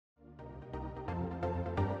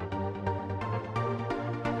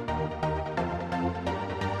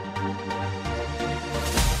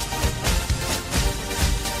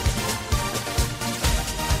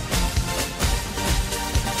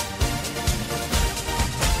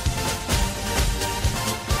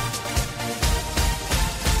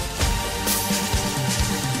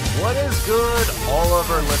What is good, all of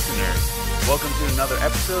our listeners? Welcome to another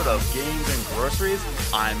episode of Games and Groceries.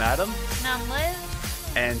 I'm Adam. And I'm Liz.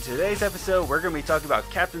 And today's episode, we're going to be talking about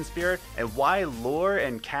Captain Spirit and why lore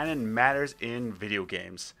and canon matters in video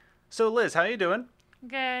games. So, Liz, how you doing?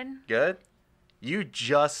 Good. Good? You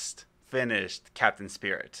just finished Captain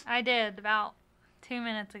Spirit. I did about 2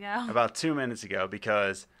 minutes ago. About 2 minutes ago,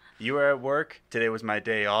 because you were at work. Today was my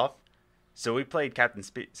day off. So we played Captain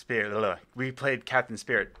Spirit. We played Captain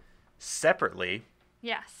Spirit separately.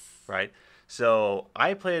 Yes. Right? So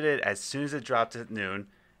I played it as soon as it dropped at noon,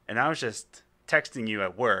 and I was just texting you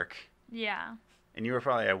at work. Yeah. And you were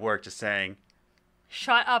probably at work just saying,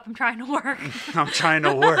 shut up, I'm trying to work. I'm trying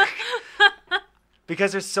to work.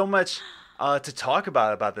 Because there's so much to talk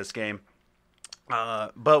about this game.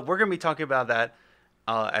 But we're going to be talking about that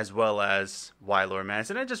as well as why lore matters.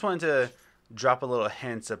 And I just wanted to drop a little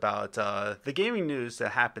hints about the gaming news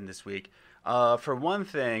that happened this week. For one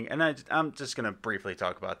thing, and I'm just going to briefly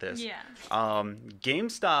talk about this. Yeah.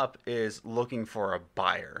 GameStop is looking for a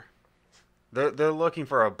buyer. They're looking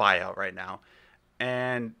for a buyout right now.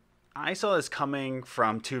 And I saw this coming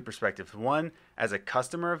from two perspectives. One, as a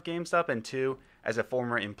customer of GameStop, and two, as a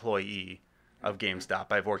former employee of GameStop.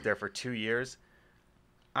 I've worked there for 2 years.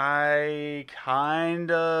 I kind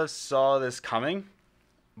of saw this coming,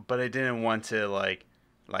 but I didn't want to like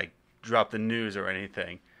drop the news or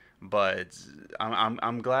anything. But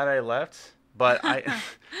I'm glad I left. But I'm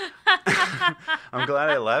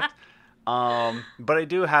glad I left. But I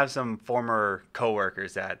do have some former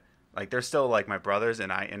coworkers that they're still like my brothers,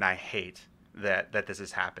 and I hate that this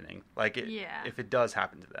is happening. If it does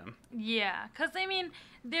happen to them. Yeah, because I mean,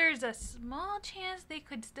 there's a small chance they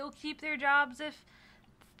could still keep their jobs if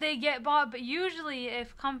they get bought. But usually,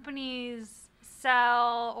 if companies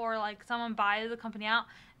sell or someone buys a company out,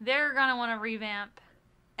 they're gonna want to revamp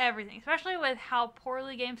everything, especially with how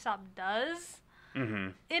poorly GameStop does. Mm-hmm.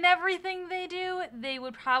 In everything they do, they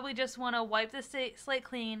would probably just want to wipe the slate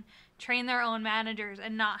clean, train their own managers,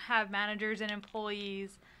 and not have managers and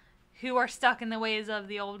employees who are stuck in the ways of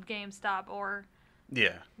the old GameStop or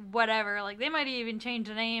whatever. They might even change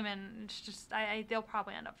the name, and it's just they'll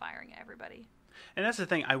probably end up firing everybody. And that's the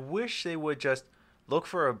thing. I wish they would just look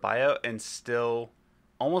for a buyout and still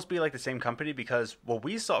almost be like the same company, because what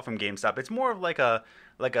we saw from GameStop, it's more of a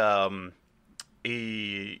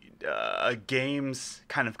games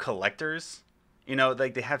kind of collectors.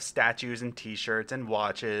 They have statues and T-shirts and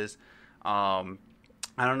watches. I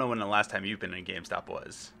don't know when the last time you've been in GameStop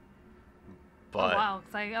was. But, wow,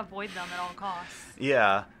 because I avoid them at all costs.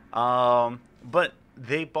 Yeah. But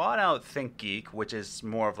they bought out ThinkGeek, which is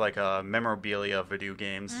more of a memorabilia video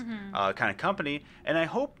games kind of company. And I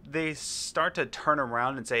hope they start to turn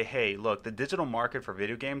around and say, hey, look, the digital market for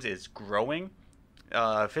video games is growing.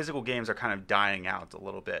 Physical games are kind of dying out a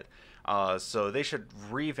little bit. So they should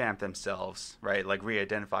revamp themselves, right?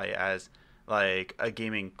 Re-identify as a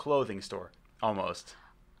gaming clothing store, almost.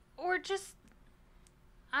 Or just,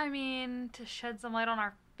 to shed some light on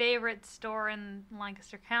our favorite store in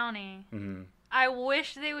Lancaster County, I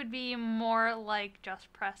wish they would be more like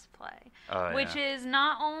Just Press Play, which is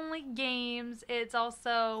not only games, it's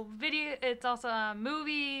also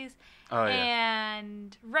movies,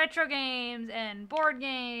 and retro games and board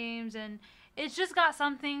games, and it's just got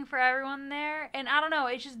something for everyone there. And I don't know,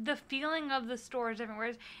 it's just the feeling of the store is different.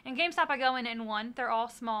 Whereas in GameStop, I go in one, they're all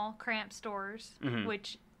small, cramped stores,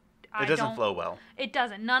 which it doesn't flow well. It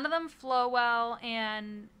doesn't. None of them flow well,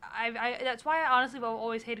 and I that's why I honestly have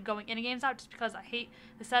always hated going in a GameStop, just because I hate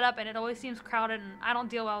the setup, and it always seems crowded, and I don't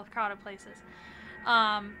deal well with crowded places.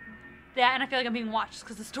 That, and I feel like I'm being watched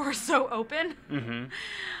because the store is so open.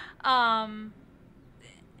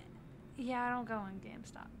 Yeah, I don't go in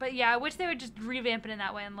GameStop. But yeah, I wish they would just revamp it in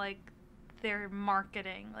that way, and their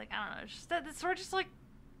marketing. I don't know, it's just that the store just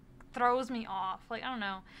throws me off. I don't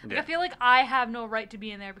know. I feel like I have no right to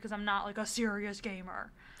be in there because I'm not a serious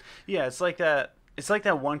gamer. Yeah, it's like that. It's like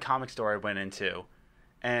that one comic store I went into,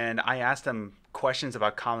 and I asked them questions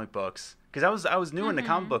about comic books because I was new in the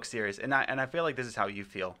comic book series, and I feel like this is how you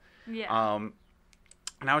feel. Yeah.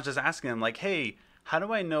 And I was just asking them hey, how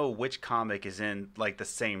do I know which comic is in the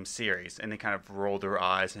same series? And they kind of rolled their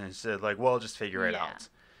eyes and said well, just figure it out.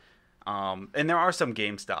 And there are some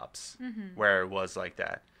GameStops where it was like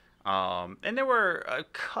that. And there were a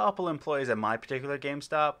couple employees at my particular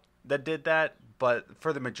GameStop that did that, but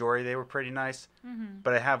for the majority, they were pretty nice.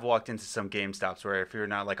 But I have walked into some GameStops where if you're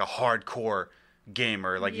not a hardcore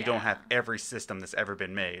gamer, you don't have every system that's ever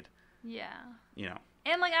been made. Yeah.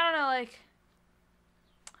 And I don't know,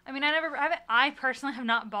 I mean, I personally have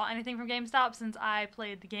not bought anything from GameStop since I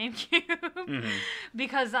played the GameCube. Mm-hmm.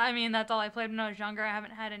 Because, I mean, that's all I played when I was younger. I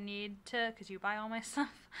haven't had a need to, because you buy all my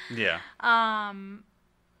stuff. Yeah.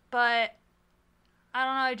 But, I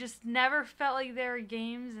don't know, I just never felt like there were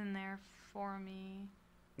games in there for me.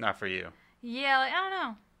 Not for you. Yeah, like,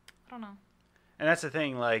 I don't know. And that's the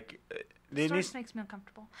thing, like... It just makes me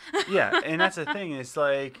uncomfortable. Yeah, and that's the thing. It's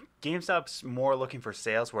like GameStop's more looking for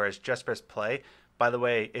sales, whereas Just Press Play. By the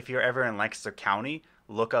way, if you're ever in Lancaster County,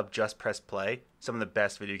 look up Just Press Play. Some of the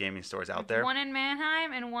best video gaming stores out there. One in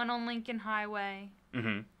Manheim and one on Lincoln Highway.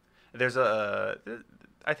 Mm-hmm.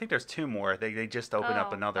 I think there's two more. They just opened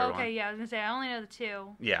up another one. Okay, yeah, I was gonna say I only know the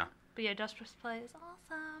two. Yeah. But yeah, Just Press Play is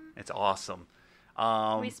awesome. It's awesome.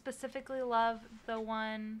 We specifically love the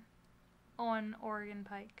one on Oregon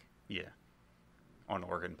Pike. Yeah. On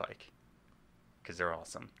Oregon Pike, because they're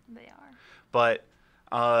awesome. They are. But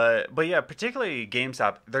yeah, particularly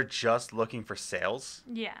GameStop, they're just looking for sales.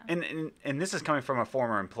 Yeah. And this is coming from a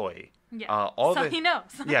former employee. Yeah. He knows.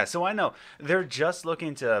 Yeah, so I know. They're just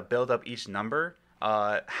looking to build up each number,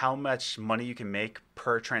 how much money you can make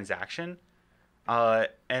per transaction, and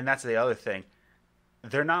that's the other thing.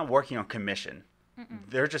 They're not working on commission. Mm-mm.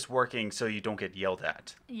 They're just working so you don't get yelled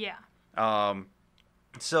at. Yeah.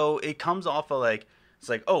 So it comes off of like, it's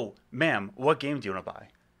like, oh, ma'am, what game do you want to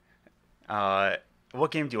buy? What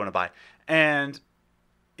game do you want to buy? And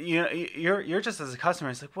you know, you're just as a customer,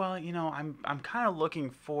 it's like, well, you know, I'm kind of looking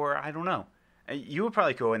for, I don't know. You would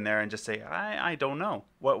probably go in there and just say, I don't know.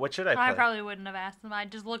 What should I play? I probably wouldn't have asked them.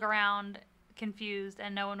 I'd just look around confused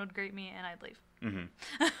and no one would greet me and I'd leave. Mm-hmm.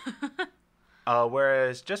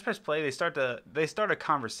 Whereas Just Press Play, they start a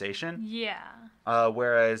conversation. Yeah.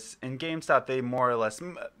 Whereas in GameStop, they more or less,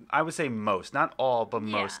 I would say most, not all, but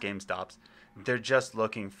most GameStops, they're just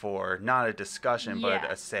looking for not a discussion, but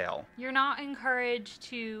a sale. You're not encouraged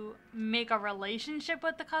to make a relationship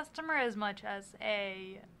with the customer as much as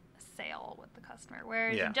a sale with the customer.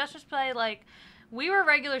 Whereas in Just Press Play, like, we were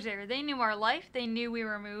regulars there. They knew our life. They knew we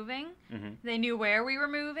were moving. Mm-hmm. They knew where we were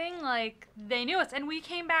moving. Like, they knew us. And we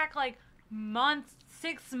came back, like,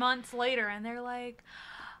 6 months later, and they're like,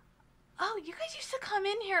 oh, you guys used to come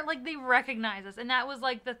in here. Like, they recognize us. And that was,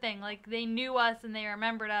 like, the thing. Like, they knew us, and they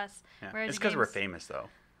remembered us. Yeah. It's because we're famous, though.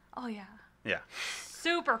 Oh, yeah. Yeah.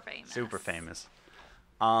 Super famous. Super famous.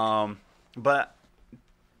 But,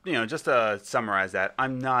 you know, just to summarize that,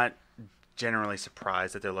 I'm not generally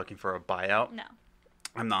surprised that they're looking for a buyout. No.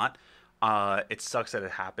 I'm not. It sucks that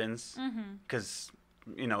it happens. Because...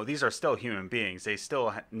 you know, these are still human beings. They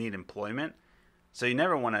still need employment. So you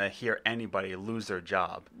never want to hear anybody lose their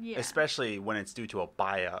job, especially when it's due to a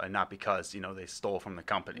buyout and not because, you know, they stole from the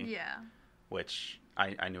company. Yeah. Which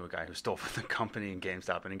I knew a guy who stole from the company in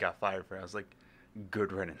GameStop and he got fired for it. I was like,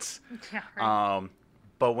 good riddance. Yeah, right.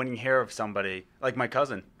 But when you hear of somebody, like my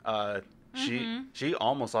cousin, she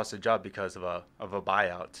almost lost her job because of a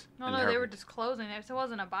buyout. No, they were just closing it. So it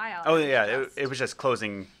wasn't a buyout. Oh, yeah. It was just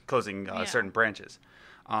closing certain branches.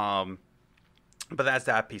 But that's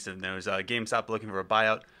that piece of news. GameStop looking for a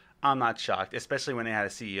buyout. I'm not shocked, especially when they had a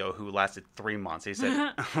CEO who lasted 3 months. He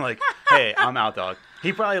said, like, hey, I'm out, dog.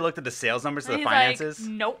 He probably looked at the sales numbers of the finances.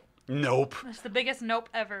 Like, nope. That's the biggest nope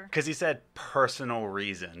ever. Because he said personal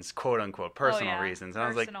reasons, quote unquote, personal reasons. And I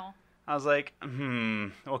was like,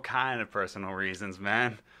 what kind of personal reasons,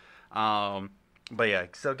 man? But yeah,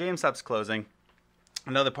 so GameStop's closing.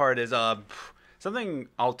 Another part is something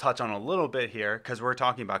I'll touch on a little bit here because we're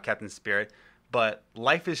talking about Captain Spirit, but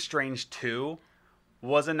Life is Strange 2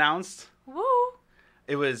 was announced. Woo!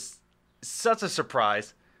 It was such a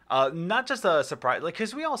surprise. Not just a surprise, like,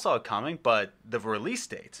 because we all saw it coming, but the release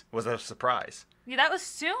date was a surprise. Yeah, that was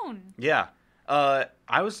soon. Yeah.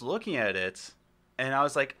 I was looking at it, and I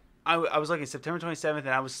was like, I was looking at September 27th, and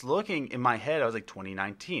I was looking in my head, I was like,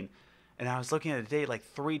 2019. And I was looking at the date like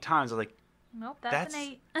 3 times. I was like, nope, that's an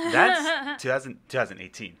 8. That's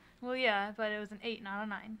 2018. Well, yeah, but it was an 8, not a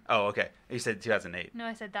 9. Oh, okay. You said 2008. No,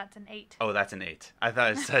 I said that's an 8. Oh, that's an 8. I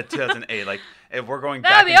thought it said 2008. Like, if we're going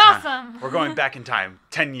back in time. That'd be awesome. We're going back in time.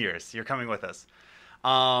 10 years. You're coming with us.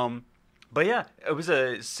 But yeah, it was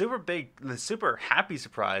a super happy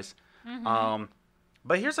surprise. Mm-hmm.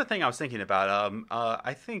 But here's the thing I was thinking about.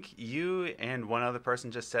 I think you and one other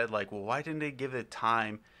person just said, like, well, why didn't they give it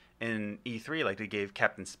time in E3 like they gave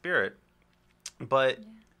Captain Spirit? But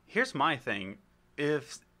here's my thing.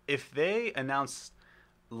 If they announced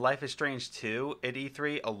Life is Strange 2 at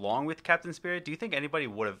E3 along with Captain Spirit, do you think anybody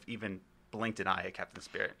would have even blinked an eye at Captain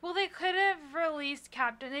Spirit? Well, they could have released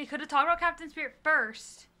They could have talked about Captain Spirit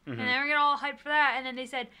first And then we're getting all hyped for that. And then they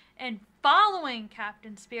said, and following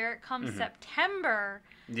Captain Spirit comes September,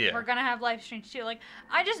 we're going to have Life is Strange 2. Like,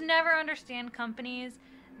 I just never understand companies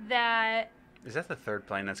that... Is that the third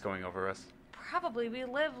plane that's going over us? Probably. We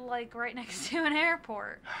live, like, right next to an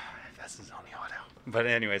airport. That's the only auto. But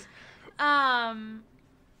anyways.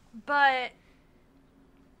 But...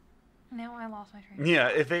 Now I lost my train. Yeah,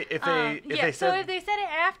 if they so if they said it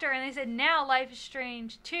after and they said now Life is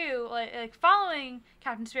Strange 2, like following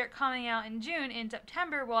Captain Spirit coming out in June, in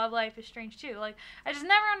September we'll have Life is Strange 2. Like, I just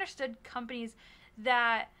never understood companies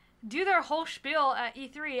that do their whole spiel at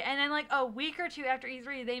E3 and then like a week or two after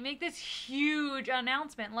E3 they make this huge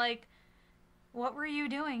announcement. Like, what were you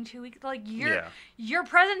doing 2 weeks? Like, your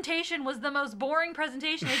presentation was the most boring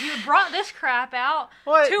presentation. If you had brought this crap out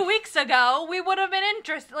 2 weeks ago, we would have been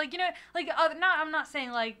interested. Like, you know, like, I'm not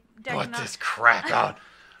saying, like... Put this crap out.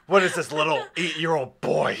 What is this little 8-year-old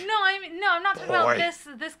boy? No, I'm not talking about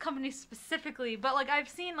this company specifically. But, like, I've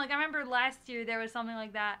seen, like, I remember last year there was something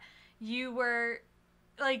like that. You were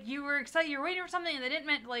excited. You were waiting for something and they didn't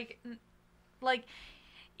meant, like...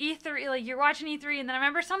 E3, like, you're watching E3, and then I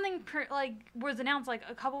remember something, was announced, like,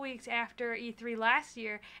 a couple weeks after E3 last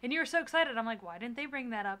year, and you were so excited. I'm like, why didn't they bring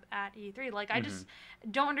that up at E3? Like, I just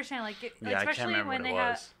don't understand, like, especially when they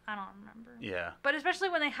have... I don't remember. Yeah. But especially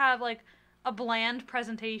when they have, like, a bland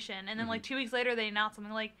presentation, and then, like, 2 weeks later they announce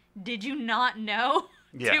something like, did you not know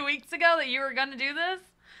 2 weeks ago that you were going to do this?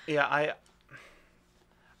 Yeah,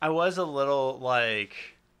 I was a little,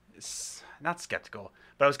 like, not skeptical,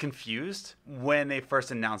 but I was confused when they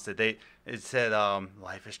first announced it. It said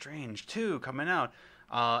Life is Strange 2 coming out.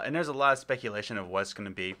 And there's a lot of speculation of what it's going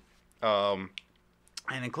to be. And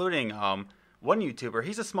including one YouTuber.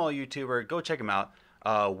 He's a small YouTuber. Go check him out.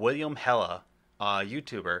 WilliamHella,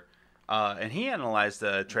 YouTuber. And he analyzed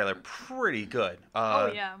the trailer pretty good.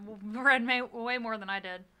 Read way more than I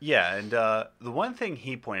did. Yeah, and the one thing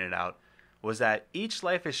he pointed out was that each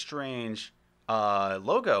Life is Strange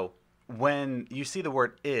logo, when you see the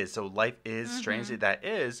word is, so Life is Strange, that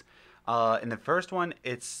is, in the first one,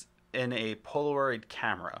 it's in a Polaroid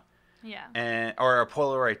camera. Yeah. Or a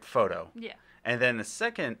Polaroid photo. Yeah. And then the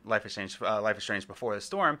second Life is Strange Before the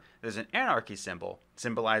Storm, there's an anarchy symbol,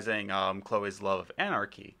 symbolizing Chloe's love of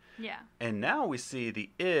anarchy. Yeah. And now we see the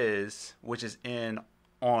is, which is on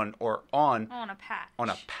a patch. On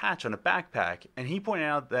a patch, on a backpack. And he pointed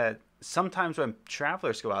out that sometimes when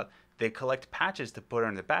travelers go out, they collect patches to put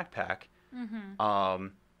on the backpack,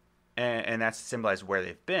 and that's to symbolize where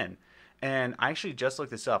they've been. And I actually just looked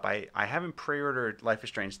this up. I haven't pre-ordered Life is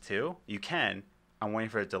Strange 2. You can. I'm waiting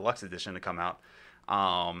for the deluxe edition to come out.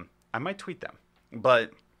 I might tweet them.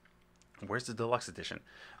 But where's the deluxe edition?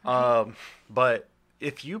 But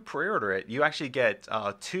if you pre-order it, you actually get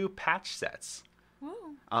 2 patch sets.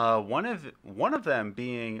 One of them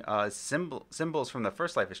being symbols from the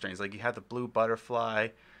first Life is Strange. Like, you have the blue butterfly.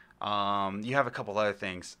 You have a couple other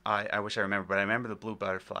things. I wish I remember, but I remember the blue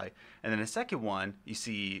butterfly. And then the second one, you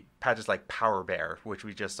see patches like Power Bear, which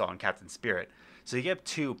we just saw in Captain Spirit. So you get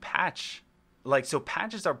 2 patch. So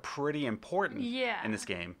patches are pretty important in this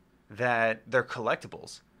game, that they're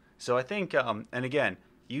collectibles. So I think, and again,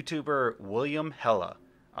 YouTuber WilliamHella,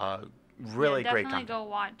 really great content. Definitely go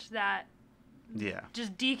watch that. Yeah.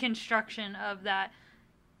 Just deconstruction of that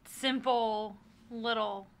simple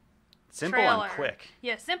little Simple trailer. And quick.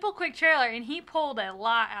 Yeah, simple, quick trailer, and he pulled a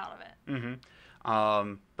lot out of it.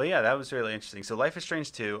 But yeah, that was really interesting. So Life is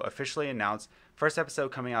Strange 2 officially announced. First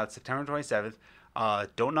episode coming out September 27th.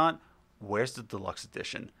 Where's the deluxe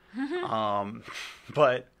edition?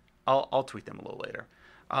 But I'll tweet them a little later.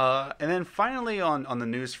 And then finally on the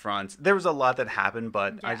news front, there was a lot that happened,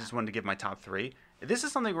 but I just wanted to give my top 3. This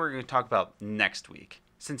is something we're going to talk about next week,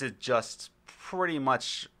 since it just pretty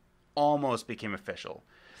much almost became official.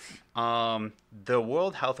 The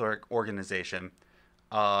World Health Organization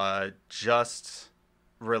just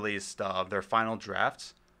released their final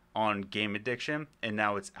draft on game addiction, and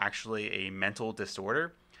now it's actually a mental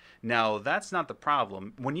disorder. Now, that's not the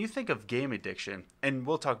problem. When you think of game addiction, and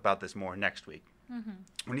we'll talk about this more next week,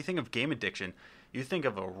 when you think of game addiction, you think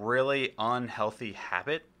of a really unhealthy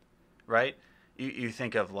habit, right? You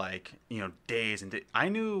think of, like, days and days. I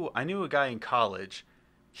knew a guy in college.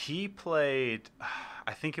 He played,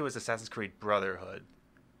 I think it was Assassin's Creed Brotherhood.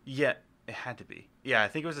 Yeah, it had to be. Yeah, I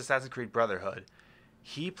think it was Assassin's Creed Brotherhood.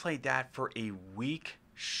 He played that for a week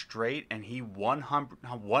straight, and he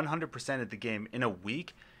 100%ed the game in a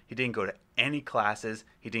week. He didn't go to any classes.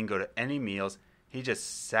 He didn't go to any meals. He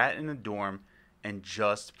just sat in the dorm and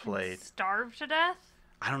just played. And starved to death?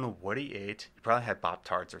 I don't know what he ate. He probably had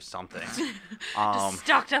Pop-Tarts or something. Just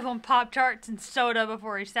stocked up on Pop-Tarts and soda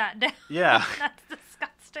before he sat down. Yeah. That's disgusting.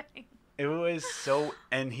 exhausting. It was so,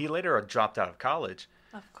 and he later dropped out of college.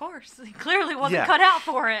 Of course, he clearly wasn't cut out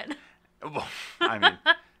for it. Well, I mean,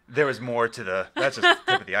 there was more to that's just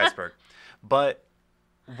the tip of the iceberg. But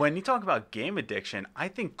when you talk about game addiction, I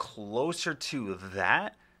think closer to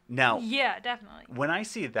that. Now, yeah, definitely. When I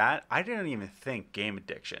see that, I didn't even think game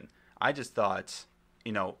addiction. I just thought,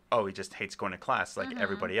 oh, he just hates going to class like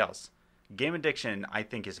everybody else. Game addiction, I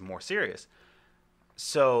think, is more serious.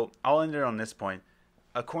 So I'll end it on this point.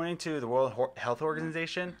 According to the World Health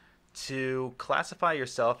Organization, to classify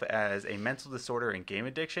yourself as a mental disorder and game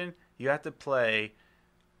addiction, you have to play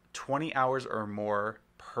 20 hours or more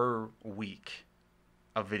per week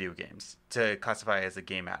of video games to classify as a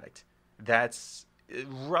game addict. That's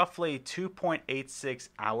roughly 2.86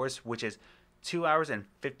 hours, which is 2 hours and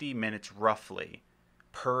 50 minutes roughly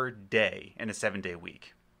per day in a 7-day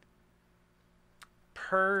week.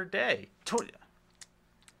 Per day.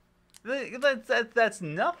 That's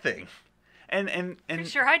nothing. And Pretty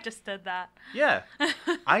sure I just did that. Yeah.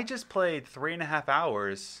 I just played 3.5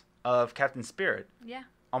 hours of Captain Spirit. Yeah.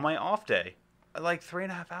 On my off day. Like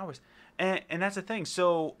 3.5 hours. And that's the thing.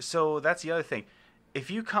 So that's the other thing.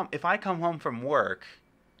 If I come home from work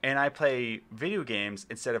and I play video games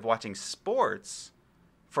instead of watching sports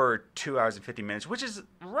for 2 hours and 50 minutes, which is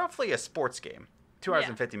roughly a sports game, 2 hours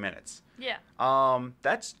and 50 minutes. Yeah.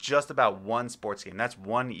 That's just about one sports game. That's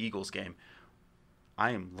one Eagles game.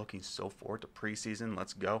 I am looking so forward to preseason.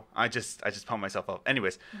 Let's go. I just pumped myself up.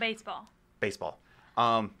 Anyways. Baseball. Baseball.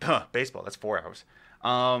 That's 4 hours.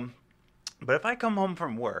 But if I come home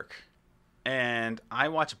from work and I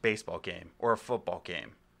watch a baseball game or a football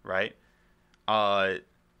game, right? I'm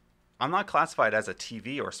not classified as a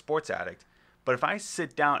TV or sports addict, but if I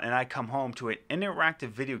sit down and I come home to an interactive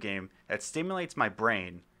video game that stimulates my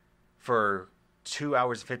brain for 2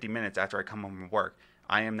 hours and 50 minutes after I come home from work,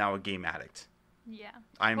 I am now a game addict. Yeah.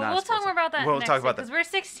 We'll talk more about that next week, because we're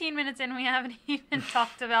 16 minutes in, we haven't even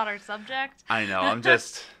talked about our subject. I know. I'm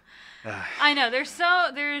just... I know. There's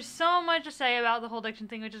so much to say about the whole addiction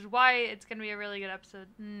thing, which is why it's going to be a really good episode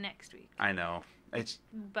next week. I know.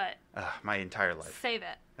 But my entire life. Save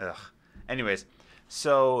it. Anyways,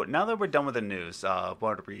 so now that we're done with the news,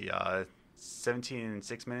 what are we,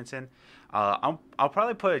 6 minutes in? I'll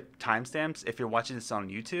probably put timestamps if you're watching this on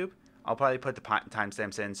YouTube. I'll probably put the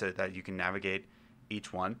timestamps in so that you can navigate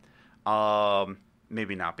each one.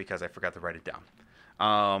 Maybe not, because I forgot to write it down.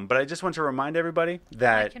 But I just want to remind everybody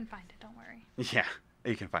that... I can find it, don't worry. Yeah,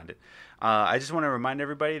 you can find it. I just want to remind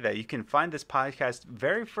everybody that you can find this podcast.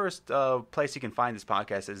 Very first place you can find this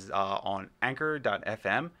podcast is on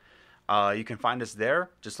anchor.fm. You can find us there.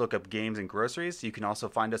 Just look up Games and Groceries. You can also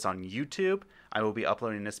find us on YouTube. I will be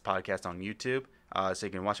uploading this podcast on YouTube, so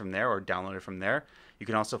you can watch from there or download it from there. You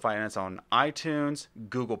can also find us on iTunes,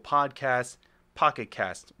 Google Podcasts, Pocket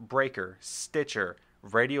Cast, Breaker, Stitcher,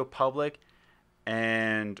 Radio Public,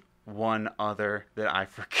 and one other that I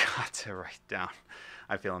forgot to write down.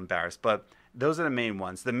 I feel embarrassed, but those are the main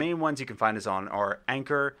ones. The main ones you can find us on are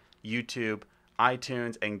Anchor, YouTube,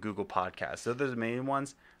 iTunes, and Google Podcasts. So those are the main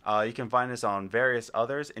ones. You can find us on various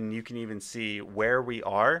others, and you can even see where we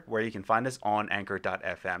are, where you can find us on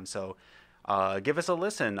anchor.fm. So give us a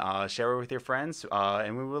listen, share it with your friends,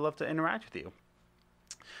 and we would love to interact with you.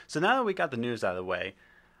 So now that we got the news out of the way,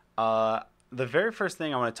 the very first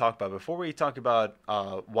thing I want to talk about, before we talk about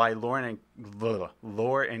why lore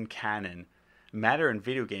and canon matter in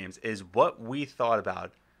video games, is what we thought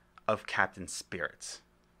about of Captain Spirits.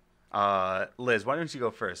 Liz, why don't you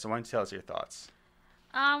go first? So why don't you tell us your thoughts?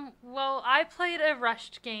 Well, I played a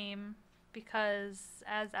rushed game because,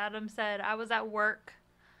 as Adam said, I was at work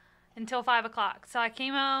until 5 o'clock. So I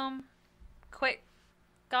came home, quick,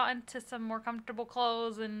 got into some more comfortable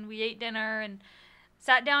clothes, and we ate dinner and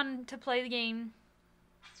sat down to play the game.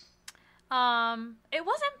 It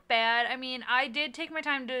wasn't bad. I mean, I did take my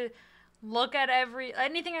time to look at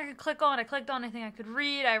anything I could click on. I clicked on anything I could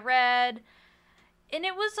read. I read. And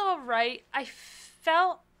it was all right. I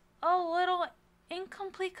felt a little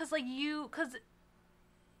incomplete because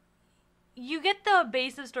you get the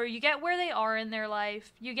base of the story. You get where they are in their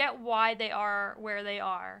life. You get why they are where they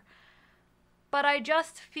are. But I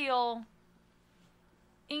just feel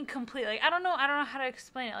incomplete. Like, I don't know how to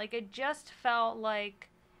explain it. Like, it just felt like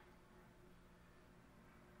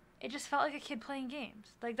a kid playing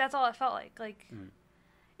games. Like, that's all it felt like. Like,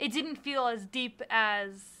 It didn't feel as deep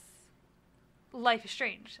as Life is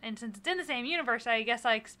Strange. And since it's in the same universe, I guess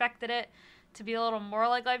I expected it to be a little more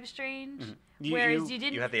like Life is Strange. Mm-hmm. Whereas you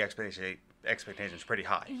didn't. You had the expectations pretty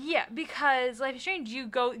high. Yeah, because Life is Strange, you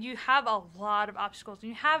have a lot of obstacles and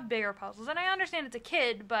you have bigger puzzles. And I understand it's a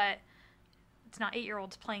kid, but it's not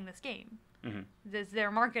 8-year-olds playing this game.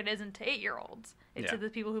 Their market isn't to 8-year-olds. It's to the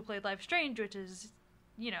people who played Life is Strange, which is,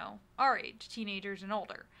 our age, teenagers and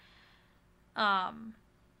older.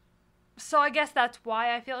 So I guess that's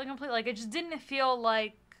why I feel incomplete. Like, it just didn't feel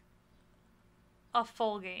like a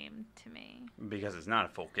full game to me. Because it's not a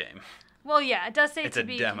full game. Well, yeah, it does say it's to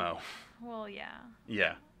be... It's a demo. Well, yeah.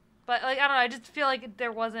 Yeah. But, like, I don't know, I just feel like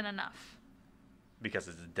there wasn't enough. Because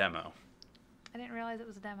it's a demo. I didn't realize it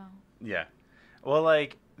was a demo. Yeah. Well,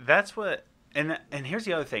 like, that's what... And here's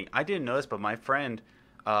the other thing. I didn't notice, but my friend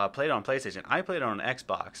played on PlayStation. I played on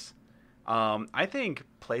Xbox. I think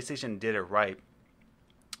PlayStation did it right.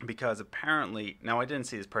 Because apparently... Now, I didn't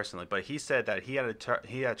see this personally, but he said that he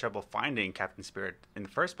had trouble finding Captain Spirit in the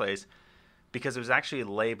first place. Because it was actually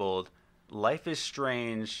labeled Life is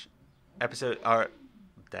Strange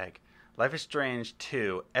Life is Strange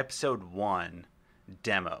 2 Episode 1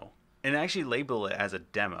 Demo. And actually labeled it as a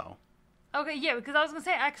demo. Okay, yeah, because I was going to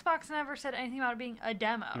say Xbox never said anything about it being a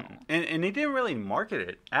demo. And they didn't really market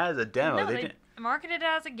it as a demo. No, they marketed it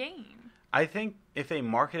as a game. I think if they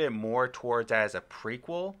market it more towards as a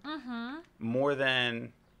prequel, more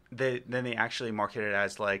than they actually market it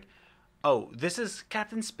as like, oh, this is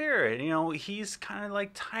Captain Spirit. He's kind of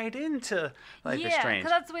like tied into Life is Strange. Yeah,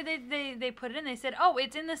 because that's the way they put it in. They said, oh,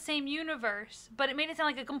 it's in the same universe. But it made it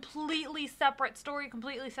sound like a completely separate story,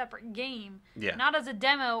 completely separate game. Yeah. Not as a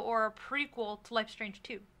demo or a prequel to Life is Strange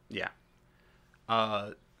 2. Yeah.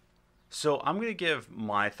 So I'm going to give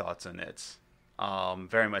my thoughts on it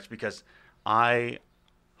very much because I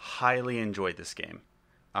highly enjoyed this game.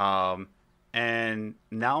 And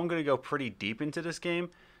now I'm going to go pretty deep into this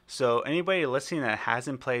game. So anybody listening that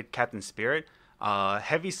hasn't played Captain Spirit,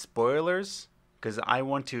 heavy spoilers, because I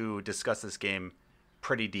want to discuss this game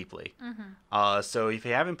pretty deeply. So if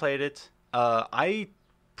you haven't played it, I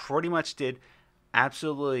pretty much did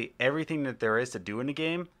absolutely everything that there is to do in the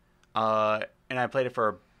game, and I played it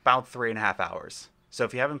for about 3.5 hours. So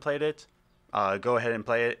if you haven't played it, go ahead and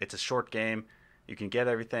play it. It's a short game. You can get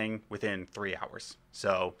everything within 3 hours.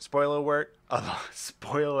 So, spoiler alert.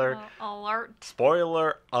 Spoiler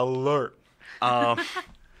alert. And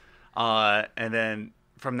then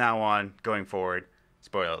from now on, going forward,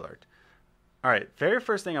 spoiler alert. All right. Very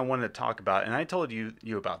first thing I wanted to talk about, and I told you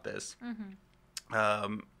about this.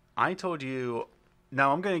 I told you.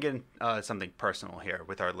 Now I'm going to get something personal here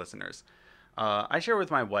with our listeners. I shared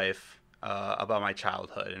with my wife about my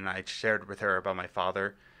childhood, and I shared with her about my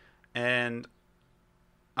father, and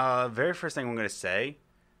very first thing I'm going to say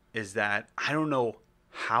is that I don't know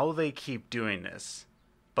how they keep doing this,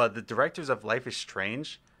 but the directors of Life is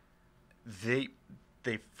Strange, they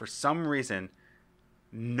for some reason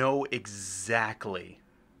know exactly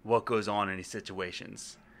what goes on in these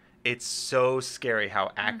situations. It's so scary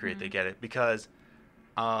how accurate they get it, because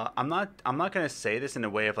I'm not going to say this in a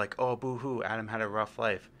way of like, oh, boo-hoo, Adam had a rough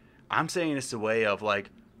life. I'm saying this in a way of like,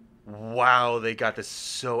 wow, they got this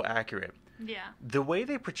so accurate. Yeah. The way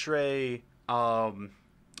they portray, the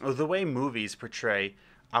way movies portray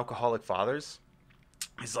alcoholic fathers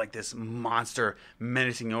is like this monster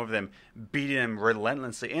menacing over them, beating them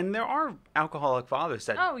relentlessly. And there are alcoholic fathers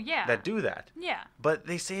that that do that. Yeah. But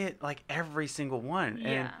they say it like every single one. Yeah.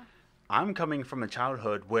 And I'm coming from a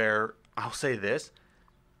childhood where, I'll say this,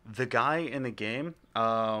 the guy in the game,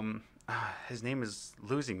 his name is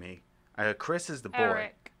losing me. Chris is the boy.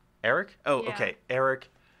 Eric? Oh, yeah. Okay. Eric.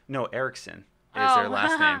 No, Erickson is their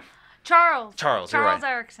last name. Charles. Charles, you're right.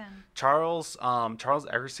 Erickson. Charles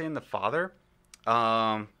Erickson, the father,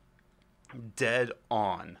 dead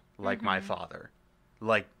on like my father.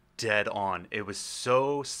 Like, dead on. It was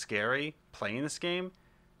so scary playing this game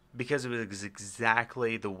because it was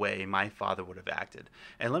exactly the way my father would have acted.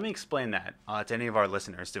 And let me explain that to any of our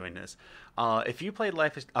listeners doing this. If you played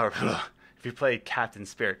if you played Captain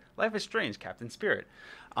Spirit, Life is Strange, Captain Spirit.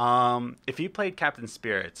 If you played Captain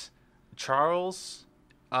Spirit, Charles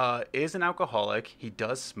is an alcoholic. He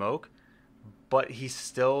does smoke, but he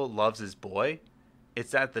still loves his boy.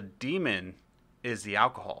 It's that the demon is the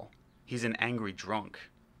alcohol. He's an angry drunk,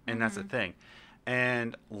 and that's the thing.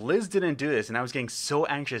 And Liz didn't do this, and I was getting so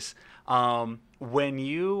anxious. When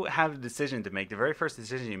you have a decision to make, the very first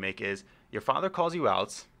decision you make is your father calls you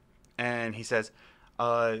out, and he says,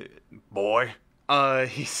 boy,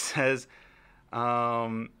 he says,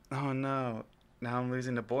 oh no, now I'm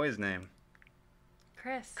losing the boy's name.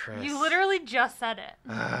 Chris. You literally just said it.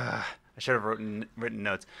 I should have written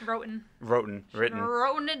notes. Written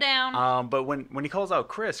it down. But when he calls out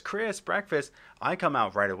Chris, breakfast, I come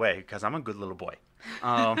out right away because I'm a good little boy.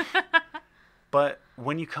 But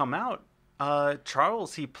when you come out,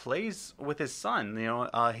 Charles, he plays with his son.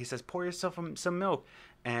 He says, pour yourself some milk.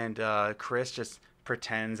 And Chris just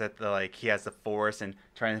pretends that he has the force and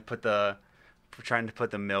trying to put the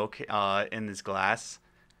milk in his glass,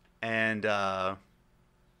 and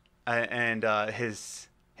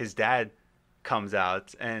his dad comes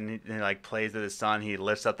out and he like plays with his son. He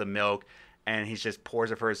lifts up the milk and he just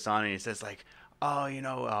pours it for his son, and he says like,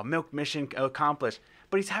 "Oh, milk mission accomplished."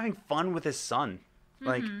 But he's having fun with his son,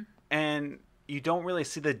 like, and you don't really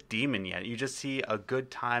see the demon yet. You just see a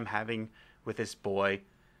good time having with this boy.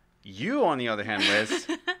 You, on the other hand, Liz,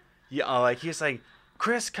 he's like,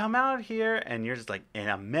 "Chris, come out here," and you're just like, "In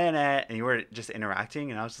a minute," and you were just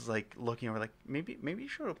interacting, and I was just like looking over, like, maybe you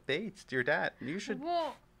should obey your dad. You should.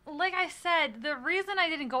 Well, like I said, the reason I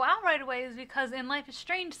didn't go out right away is because in Life is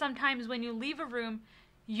Strange, sometimes when you leave a room,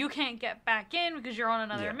 you can't get back in because you're on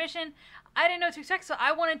another mission. I didn't know what to expect, so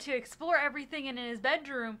I wanted to explore everything in his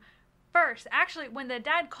bedroom first. Actually, when the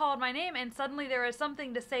dad called my name and suddenly there was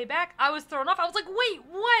something to say back, I was thrown off. I was like, wait,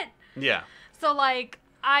 what? Yeah. So, like,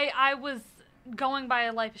 I was going by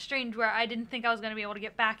a Life is Strange where I didn't think I was going to be able to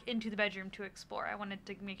get back into the bedroom to explore. I wanted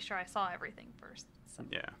to make sure I saw everything first.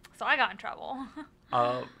 So I got in trouble.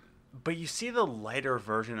 But you see the lighter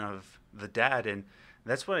version of the dad, and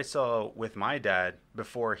that's what I saw with my dad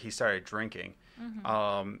before he started drinking.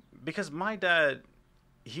 Because my dad,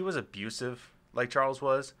 he was abusive like Charles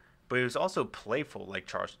was, but he was also playful like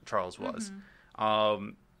Charles was.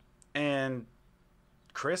 And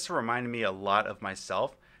Chris reminded me a lot of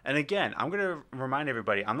myself. And again, I'm going to remind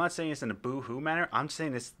everybody, I'm not saying this in a boo-hoo manner. I'm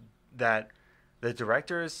saying this that the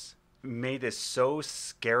directors made this so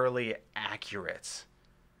scarily accurate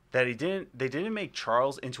that they didn't make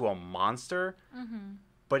Charles into a monster,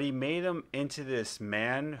 but he made him into this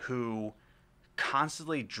man who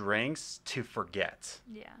constantly drinks to forget.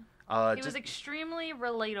 Yeah. He was extremely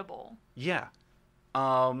relatable. Yeah.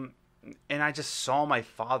 And I just saw my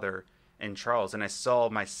father in Charles, and I saw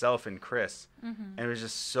myself in Chris. And it was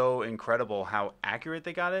just so incredible how accurate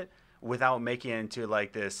they got it without making it into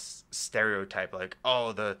like this stereotype, like,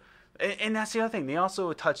 oh, and that's the other thing. They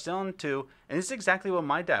also touched on to, and this is exactly what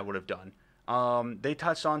my dad would have done. They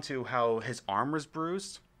touched on to how his arm was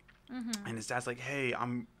bruised, and his dad's like, "Hey,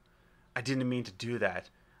 I didn't mean to do that."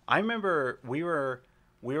 I remember we were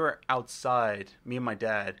outside, me and my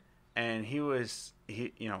dad, and he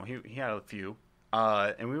had a few,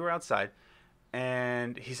 and we were outside,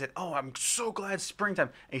 and he said, "Oh, I'm so glad it's springtime."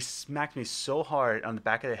 And he smacked me so hard on the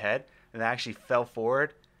back of the head that I actually fell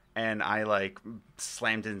forward. And I, like,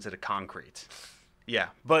 slammed into the concrete. Yeah,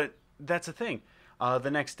 but that's the thing.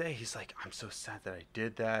 The next day, he's like, "I'm so sad that I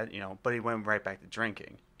did that," but he went right back to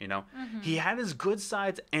drinking, He had his good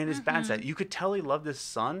sides and his bad side. You could tell he loved his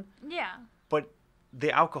son. Yeah. But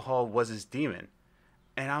the alcohol was his demon.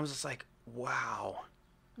 And I was just like, wow.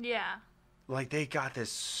 Yeah. Like, they got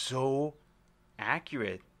this so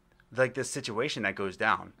accurate. Like, the situation that goes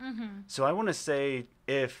down. So I want to say,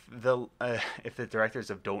 if the directors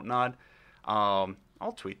of Don't Nod, I'll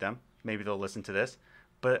tweet them. Maybe they'll listen to this.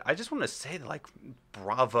 But I just want to say, like,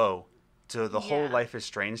 bravo to the whole Life is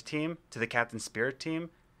Strange team, to the Captain Spirit team.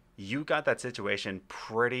 You got that situation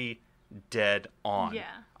pretty dead on. Yeah.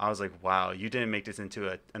 I was like, wow, you didn't make this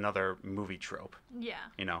into another movie trope. Yeah.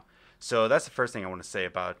 So that's the first thing I want to say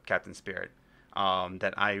about Captain Spirit.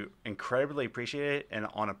 That I incredibly appreciate it, and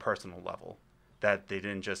on a personal level, that they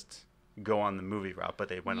didn't just go on the movie route, but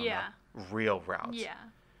they went on the real route. Yeah.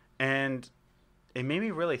 And it made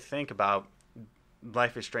me really think about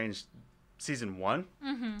Life is Strange Season 1.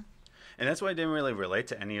 And that's why I didn't really relate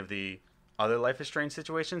to any of the other Life is Strange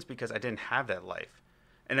situations, because I didn't have that life.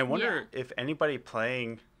 And I wonder if anybody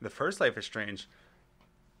playing the first Life is Strange,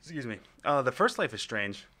 the first Life is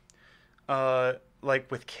Strange,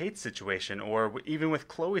 like with Kate's situation, or even with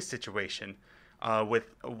Chloe's situation,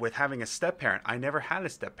 with having a step parent. I never had a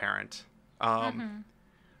step parent.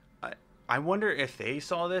 I wonder if they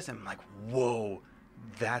saw this and like, whoa,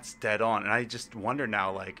 that's dead on. And I just wonder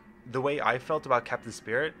now, like, the way I felt about Captain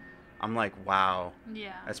Spirit, I'm like, wow,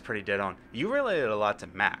 that's pretty dead on. You related a lot to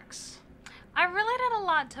Max. I related a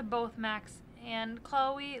lot to both Max and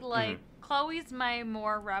Chloe. Like, Chloe's my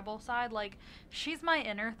more rebel side. Like, she's my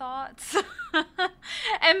inner thoughts.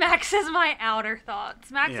 And Max is my outer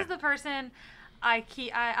thoughts. Max is the person I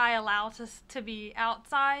allow to be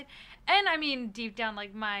outside. And, I mean, deep down,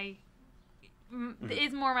 like,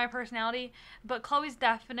 is more my personality. But Chloe's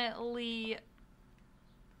definitely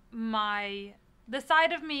the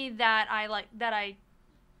side of me that I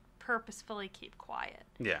purposefully keep quiet.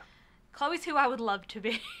 Yeah. Chloe's who I would love to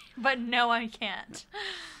be, but no, I can't.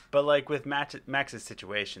 But, like, with Max's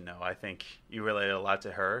situation, though, I think you related a lot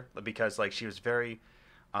to her, because, like, she was very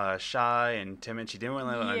shy and timid. She didn't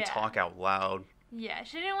really want to talk out loud Yeah,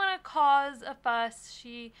 she didn't want to cause a fuss.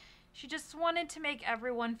 She just wanted to make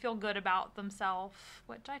everyone feel good about themselves,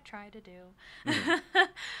 which I try to do.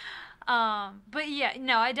 Mm-hmm. But yeah,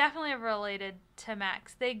 no, I definitely related to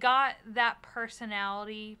Max. They got that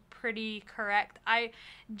personality pretty correct. I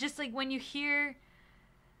just like when you hear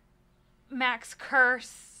Max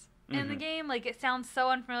curse in the game, like it sounds so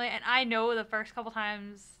unfamiliar. And I know the first couple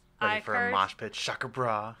times Ready I for cursed. a mosh pit, shaka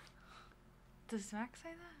bra. Does Max say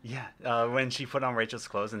that? Yeah, when she put on Rachel's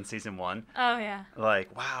clothes in season 1. Oh yeah.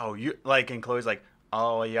 Like, wow, you like, and Chloe's like,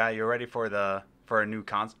 oh yeah, you're ready for a new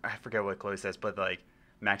concert. I forget what Chloe says, but like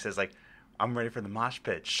Max says like, I'm ready for the mosh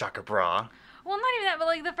pit, shaka bra. Well, not even that, but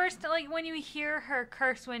like the first, like when you hear her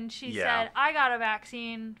curse when she Yeah. said, "I got a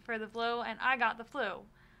vaccine for the flu and I got the flu,"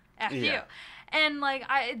 F you. Yeah. And like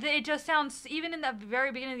it just sounds, even in the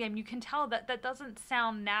very beginning of the game, you can tell that that doesn't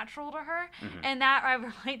sound natural to her, and that I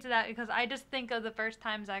relate to that because I just think of the first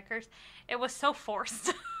times I cursed, it was so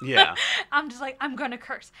forced. Yeah. I'm just like, I'm gonna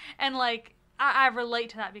curse, and like I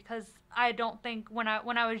relate to that because I don't think when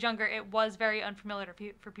I was younger it was very unfamiliar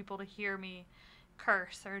for people to hear me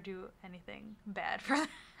curse or do anything bad for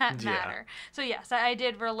that matter. So yes, I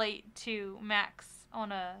did relate to Max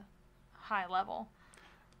on a high level.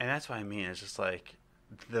 And that's what I mean. It's just like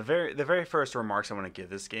the very first remarks I want to give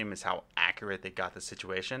this game is how accurate they got the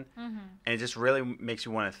situation, and it just really makes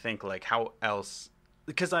you want to think like how else.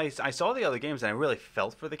 Because I saw the other games and I really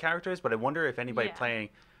felt for the characters, but I wonder if anybody playing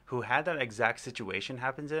who had that exact situation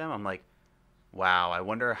happen to them. I'm like, wow. I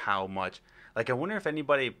wonder how much. Like I wonder if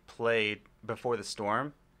anybody played Before the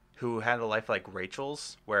Storm who had a life like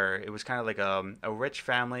Rachel's, where it was kind of like a rich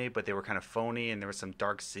family, but they were kind of phony and there was some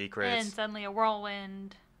dark secrets. And suddenly a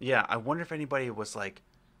whirlwind. Yeah, I wonder if anybody was like,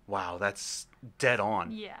 wow, that's dead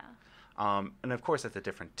on. Yeah. And of course, that's a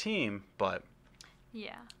different team, but.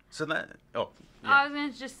 Yeah. So that. Oh. Yeah. I was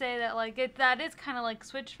going to just say that, like, that is kind of like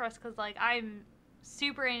switch for us because, like, I'm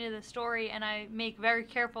super into the story and I make very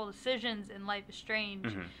careful decisions in Life is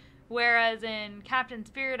Strange. Whereas in Captain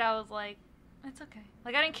Spirit, I was like, it's okay.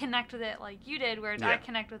 Like, I didn't connect with it like you did, whereas I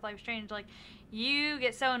connect with Life is Strange. Like, you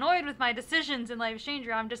get so annoyed with my decisions in Life is Strange,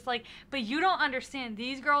 I'm just like, but you don't understand.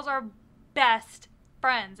 These girls are best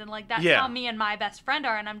friends, and, like, that's how me and my best friend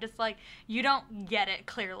are, and I'm just like, you don't get it,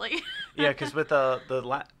 clearly. Yeah, because with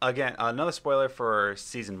again, another spoiler for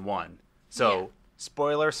Season 1. So,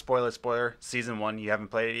 spoiler, Season 1, you haven't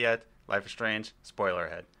played it yet, Life is Strange, spoiler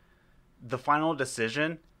ahead. The final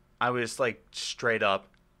decision, I was like, straight up,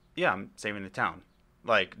 yeah, I'm saving the town.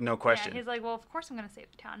 Like, no question. Yeah, he's like, well, of course I'm going to save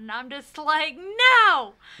the town. And I'm just like,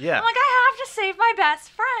 no! Yeah. I'm like, I have to save my best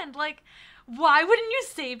friend. Like, why wouldn't you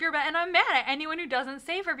save your best? And I'm mad at anyone who doesn't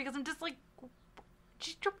save her because I'm just like,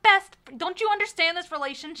 she's your best. Don't you understand this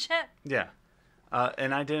relationship? Yeah.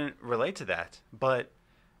 And I didn't relate to that.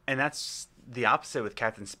 And that's the opposite with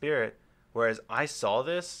Captain Spirit. Whereas I saw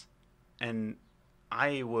this and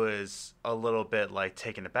I was a little bit like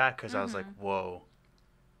taken aback because I was like, whoa.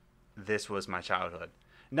 This was my childhood.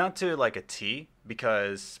 Not to like a T,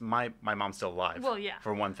 because my mom's still alive. Well, yeah.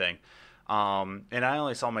 For one thing. And I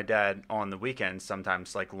only saw my dad on the weekends,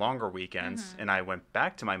 sometimes like longer weekends, and I went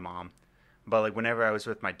back to my mom. But like whenever I was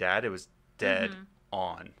with my dad, it was dead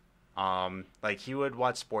on. Like he would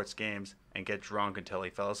watch sports games and get drunk until he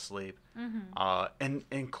fell asleep. And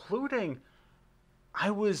including, I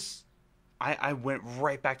went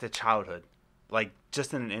right back to childhood. Like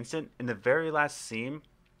just in an instant, in the very last scene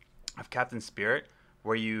of Captain Spirit,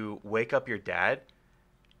 where you wake up your dad,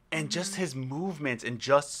 and just his movements and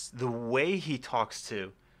just the way he talks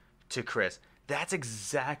to Chris, that's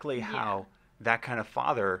exactly how that kind of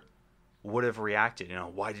father would have reacted. You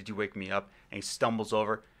know, why did you wake me up? And he stumbles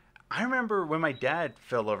over. I remember when my dad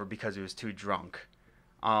fell over because he was too drunk.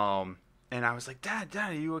 And I was like, Dad,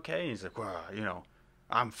 are you okay? And he's like, well, you know,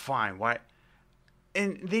 I'm fine. Why?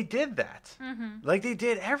 And they did that. Like, they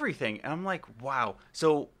did everything. And I'm like, wow.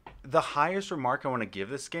 So the highest remark I want to give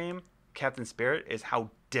this game, Captain Spirit, is how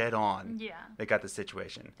dead on they got the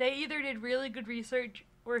situation. They either did really good research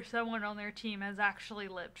or someone on their team has actually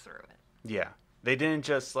lived through it. Yeah. They didn't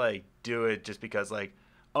just, like, do it just because, like,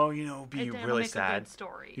 oh, you know, it'd be really sad. A good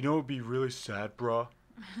story. You know, it'd be really sad, bruh.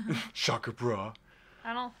 Shocker, bruh.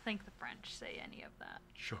 I don't think the French say any of that.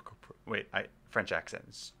 Shocker, bruh. Wait, French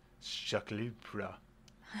accents. Shocker, bruh.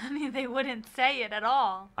 I mean, they wouldn't say it at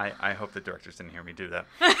all. I hope the directors didn't hear me do that.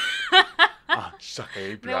 Shocker,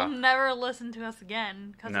 bruh. They'll never listen to us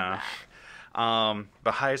again because of that.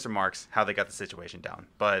 But highest remarks, how they got the situation down.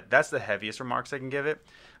 But that's the heaviest remarks I can give it.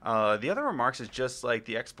 The other remarks is just like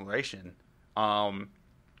the exploration. And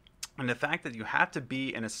the fact that you have to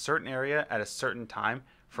be in a certain area at a certain time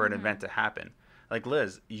for an event to happen. like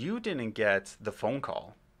Liz, you didn't get the phone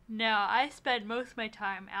call. No, I spend most of my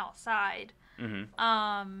time outside.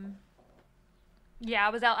 Mm-hmm. Yeah, I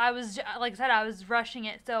was out. I was like I said, I was rushing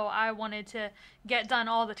it, so I wanted to get done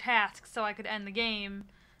all the tasks so I could end the game,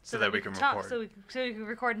 So that we can talk, record. so we could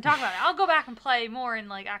record and talk about it. I'll go back and play more and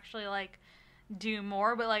like actually like do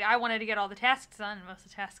more, but like I wanted to get all the tasks done, and most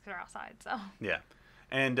of the tasks are outside. So Yeah.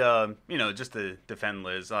 And, just to defend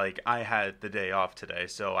Liz, like, I had the day off today,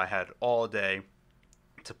 so I had all day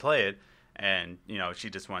to play it, and, she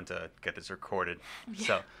just wanted to get this recorded. Yeah.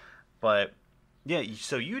 So, but, yeah,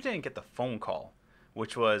 so you didn't get the phone call,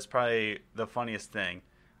 which was probably the funniest thing.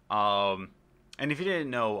 And if you didn't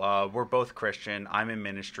know, we're both Christian, I'm in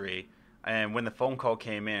ministry, and when the phone call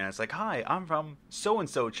came in, it's like, hi, I'm from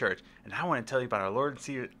so-and-so church, and I want to tell you about our Lord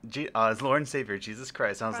and Savior, Jesus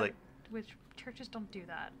Christ. And I was like, which churches don't do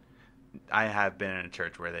that. I have been in a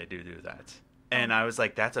church where they do that. And I was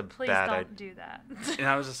like, that's a Please bad idea. don't do that. And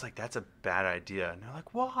I was just like, that's a bad idea. And they're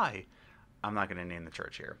like, why? I'm not going to name the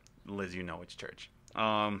church here. Liz, you know which church.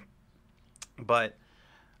 And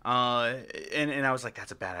I was like,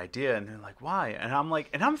 that's a bad idea. And they're like, why? And I'm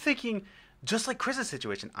like, and I'm thinking, just like Chris's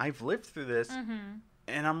situation, I've lived through this. Mm-hmm.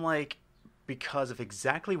 And I'm like, because of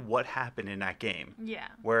exactly what happened in that game. Yeah.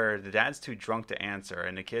 Where the dad's too drunk to answer,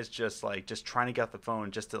 and the kid's just trying to get off the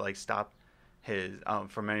phone just to like stop his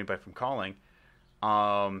from anybody from calling.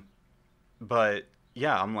 But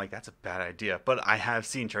yeah, I'm like, that's a bad idea. But I have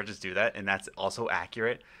seen churches do that, and that's also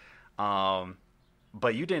accurate.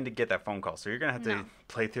 But you didn't get that phone call, so you're gonna have to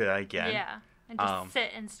play through that again. Yeah, and just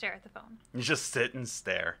sit and stare at the phone. You just sit and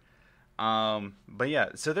stare. But yeah,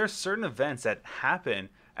 so there's certain events that happen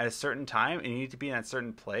at a certain time, and you need to be in that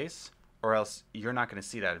certain place, or else you're not going to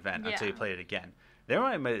see that event until you play it again. There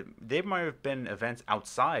might have been events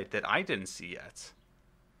outside that I didn't see yet.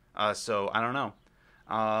 So I don't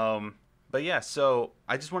know. But yeah, so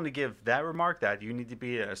I just wanted to give that remark that you need to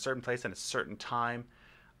be at a certain place at a certain time.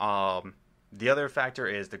 The other factor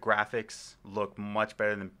is the graphics look much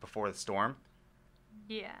better than before the storm.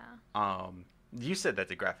 Yeah. You said that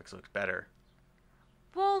the graphics looked better.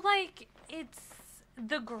 Well, like,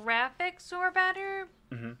 the graphics were better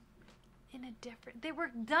in a different... They were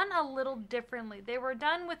done a little differently. They were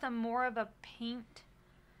done with more of a paint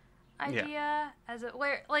idea.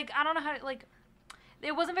 Like, I don't know how to, like...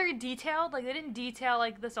 It wasn't very detailed. Like, they didn't detail,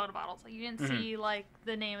 like, the soda bottles. Like, you didn't see, like,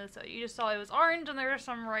 the name of the soda. You just saw it was orange and there was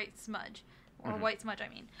some white smudge. Or white smudge, I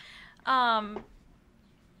mean.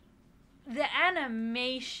 The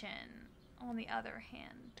animation, on the other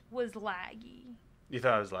hand, was laggy. You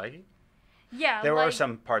thought it was laggy? Yeah, there were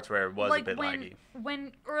some parts where it was a bit laggy.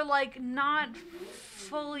 Or like not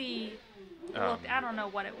fully looked. I don't know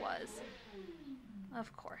what it was.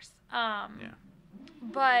 Of course. Yeah.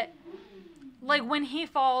 But like when he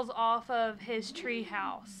falls off of his tree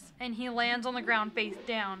house and he lands on the ground face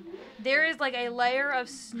down, there is like a layer of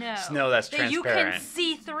snow. Snow that's transparent. You can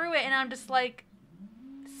see through it, and I'm just like,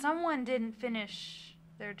 someone didn't finish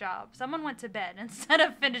their job. Someone went to bed instead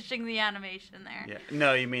of finishing the animation there. Yeah.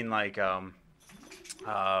 No, you mean like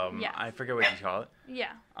I forget what you call it.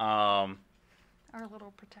 Yeah. Our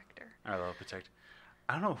little protector. I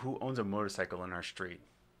don't know who owns a motorcycle in our street.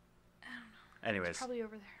 I don't know. Anyways. It's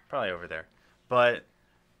probably over there. But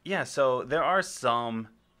yeah, so there are some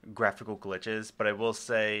graphical glitches, but I will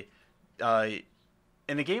say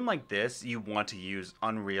in a game like this, you want to use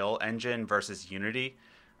Unreal Engine versus Unity.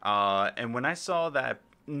 And when I saw that,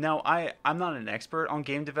 now I'm not an expert on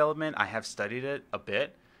game development. I have studied it a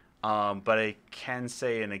bit. But I can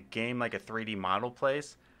say in a game like a 3D model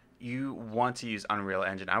place, you want to use Unreal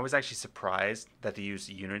Engine. I was actually surprised that they used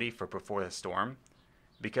Unity for Before the Storm,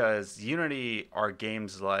 because Unity are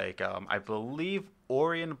games like, I believe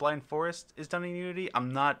Ori and the Blind Forest is done in Unity.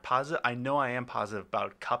 I'm not positive. I know I am positive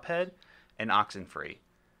about Cuphead and Oxenfree.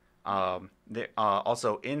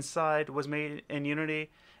 Also, Inside was made in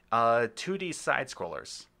Unity. 2D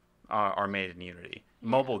side-scrollers are made in Unity. Yeah.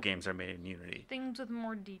 Mobile games are made in Unity. Things with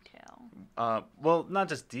more detail. Well, not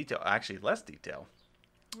just detail, actually less detail.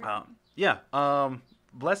 Really?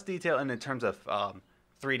 Less detail in terms of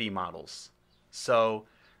 3D models. So,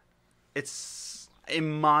 it's, in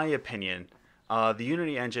my opinion, the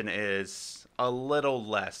Unity engine is a little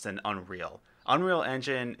less than Unreal. Unreal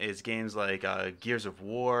Engine is games like Gears of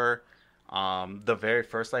War. The very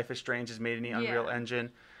first Life is Strange is made in the Unreal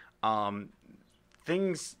Engine.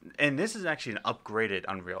 Things, and this is actually an upgraded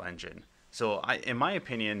Unreal Engine. So, in my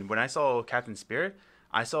opinion, when I saw Captain Spirit,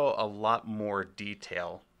 I saw a lot more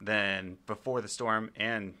detail than Before the Storm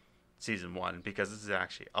and Season 1, because this is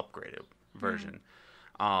actually an upgraded version.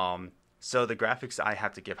 So the graphics I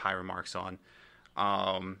have to give high remarks on.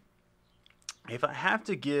 If I have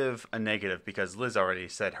to give a negative, because Liz already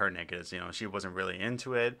said her negatives, she wasn't really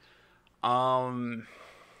into it. Um,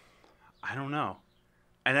 I don't know.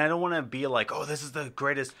 And I don't want to be like, oh, this is the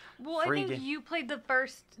greatest Well, I free think game. you played the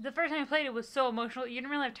first time you played it was so emotional. You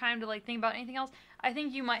didn't really have time to like think about anything else. I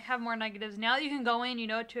think you might have more negatives. Now that you can go in, you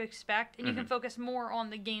know what to expect, and you can focus more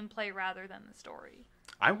on the gameplay rather than the story.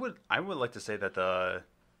 I would like to say that the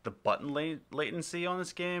button latency on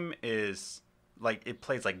this game is like it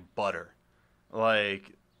plays like butter.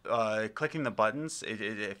 Like clicking the buttons,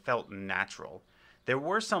 it felt natural. There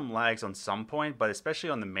were some lags on some point, but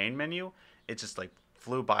especially on the main menu, it just like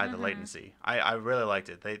flew by the latency. I really liked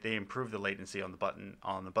it. They improved the latency on the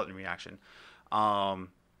button reaction. I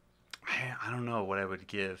don't know what I would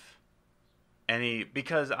give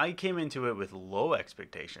because I came into it with low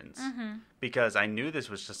expectations because I knew this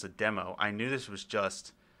was just a demo. I knew this was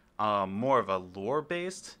just more of a lore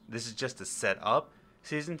based. This is just to set up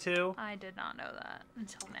season 2. I did not know that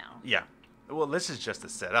until now. Yeah, well, this is just to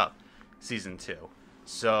set up season 2.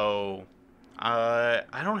 So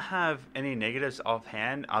I don't have any negatives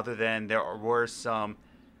offhand other than there were some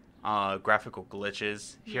graphical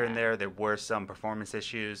glitches here and there. There were some performance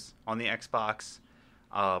issues on the Xbox,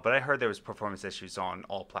 but I heard there was performance issues on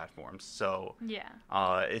all platforms. So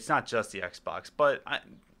it's not just the Xbox, but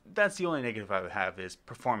that's the only negative I would have is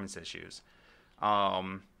performance issues.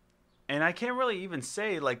 And I can't really even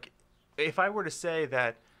say, like, if I were to say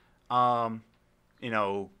that, I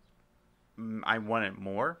want it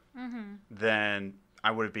more, then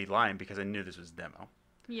I would be lying because I knew this was a demo.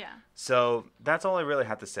 Yeah. So that's all I really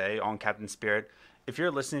have to say on Captain Spirit. If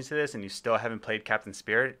you're listening to this and you still haven't played Captain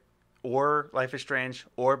Spirit or Life is Strange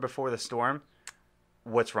or Before the Storm,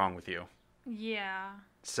 what's wrong with you? Yeah.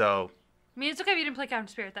 So, I mean, it's okay if you didn't play Captain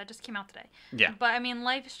Spirit. That just came out today. Yeah. But, I mean,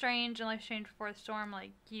 Life is Strange and Life is Strange Before the Storm,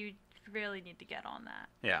 like, you really need to get on that.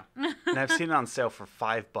 Yeah. And I've seen it on sale for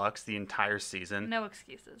 $5 the entire season. No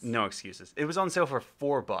excuses. No excuses. It was on sale for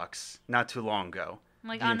 $4 not too long ago.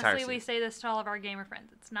 Like, honestly, we say this to all of our gamer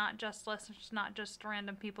friends. It's not just listeners, it's not just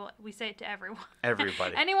random people. We say it to everyone.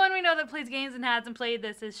 Everybody. Anyone we know that plays games and hasn't played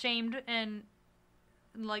this is shamed and,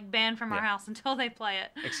 like, banned from our house until they play it.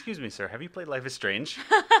 Excuse me, sir. Have you played Life is Strange?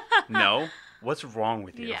 No? What's wrong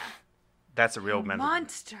with you? Yeah. That's a real mental...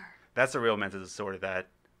 Monster. That's a real mental disorder that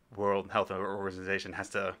World Health Organization has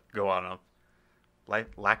to go on a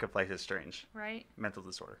lack of Life is Strange. Right. Mental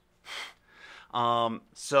disorder.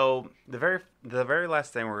 So the very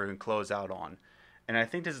last thing we're going to close out on, and I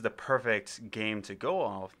think this is the perfect game to go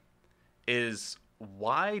off, is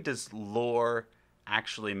why does lore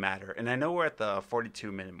actually matter? And I know we're at the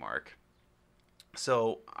 42-minute mark.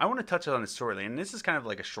 So I want to touch on the storyline, and this is kind of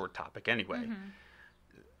like a short topic anyway.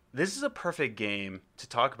 This is a perfect game to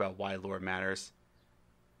talk about why lore matters.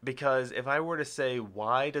 Because if I were to say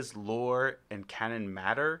why does lore and canon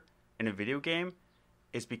matter in a video game,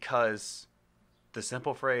 is because the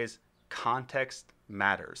simple phrase, context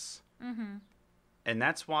matters. And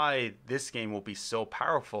that's why this game will be so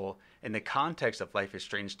powerful in the context of Life is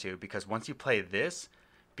Strange 2, because once you play this,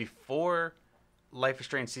 before Life is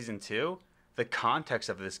Strange Season 2, the context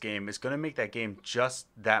of this game is going to make that game just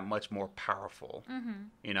that much more powerful.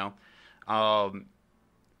 You know? Or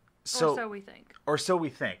so we think. Or so we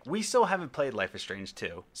think. We still haven't played Life is Strange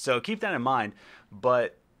 2, so keep that in mind.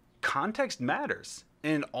 But context matters.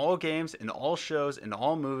 In all games, in all shows, in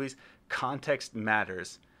all movies, context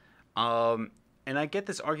matters. And I get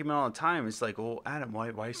this argument all the time. It's like, well, Adam, why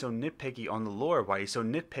are you so nitpicky on the lore? Why are you so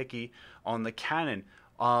nitpicky on the canon?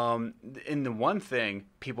 And the one thing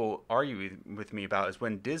people argue with me about is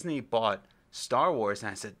when Disney bought Star Wars, and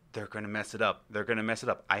I said, they're going to mess it up. They're going to mess it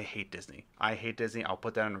up. I hate Disney. I'll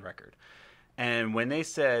put that on the record. And when they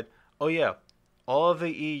said, oh yeah, all of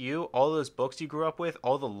the EU, all those books you grew up with,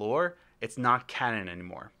 all the lore, it's not canon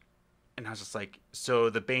anymore. And I was just like,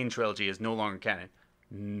 so the Bane trilogy is no longer canon?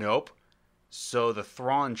 Nope. So the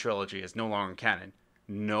Thrawn trilogy is no longer canon?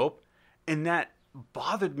 Nope. And that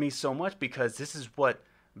bothered me so much because this is what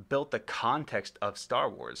built the context of Star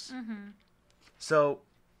Wars. So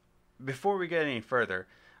before we get any further,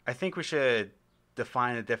 I think we should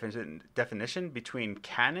define a definition between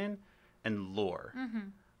canon and lore.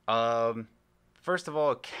 First of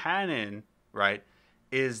all, canon, right,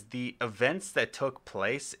 is the events that took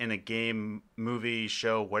place in a game, movie,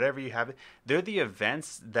 show, whatever you have. They're the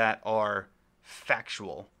events that are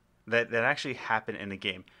factual, that actually happen in the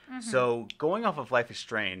game. So going off of Life is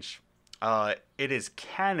Strange, it is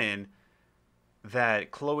canon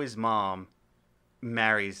that Chloe's mom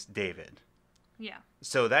marries David. Yeah.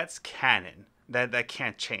 So that's canon. That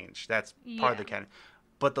can't change. That's part of the canon.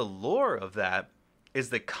 But the lore of that is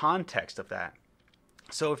the context of that.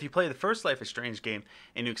 So if you play the first Life is Strange game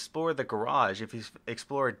and you explore the garage, if you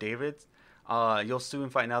explore David's, you'll soon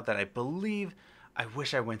find out that I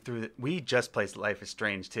wish I went through. We just played Life is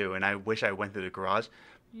Strange too, and I wish I went through the garage.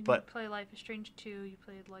 You But didn't play Life is Strange 2, you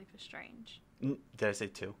played Life is Strange. Did I say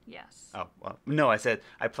 2? Yes. Oh, well, no, I said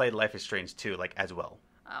I played Life is Strange 2, like, as well.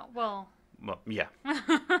 Oh, well. Well, yeah.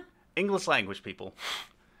 English language, people.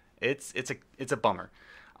 It's a bummer.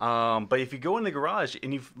 But if you go in the garage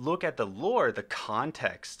and you look at the lore, the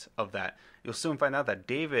context of that, you'll soon find out that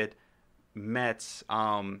David met,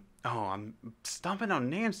 I'm stomping on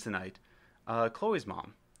names tonight. Chloe's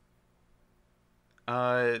mom.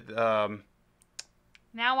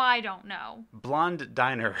 Now I don't know. Blonde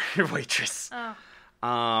diner waitress. Oh.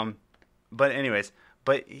 But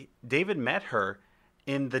David met her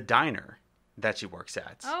in the diner that she works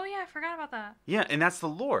at. Oh, yeah, I forgot about that. Yeah, and that's the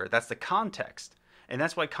lore. That's the context. And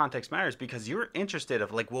that's why context matters, because you're interested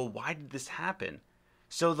of like, well, why did this happen?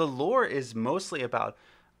 So the lore is mostly about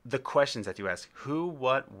the questions that you ask. Who,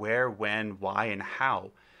 what, where, when, why, and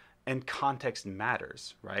how. And context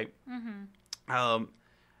matters, right? Mm-hmm.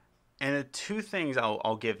 And the two things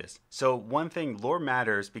I'll give this. So one thing, lore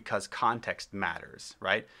matters because context matters,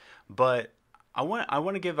 right? But I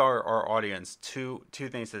want to give our audience two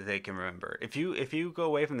things that they can remember. If you go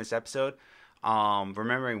away from this episode,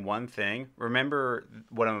 remembering one thing, remember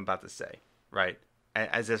what I'm about to say, right?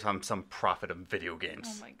 As if I'm some prophet of video games.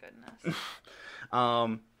 Oh my goodness.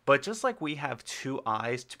 But just like we have two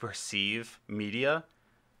eyes to perceive media,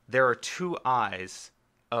 there are two eyes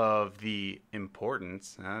of the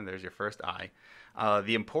importance. There's your first eye.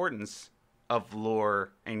 The importance of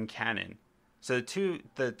lore and canon. So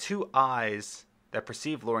the two eyes that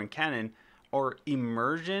perceive lore and canon are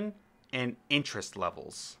immersion and interest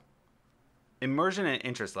levels. Immersion and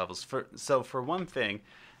interest levels. For one thing,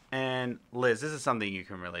 and Liz, this is something you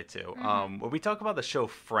can relate to. Mm-hmm. When we talk about the show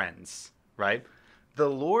Friends, right? The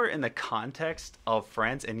lore and the context of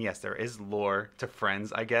Friends, and yes, there is lore to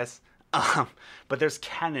Friends, I guess. But there's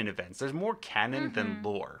canon events. There's more canon than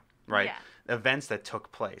lore, right? Yeah. Events that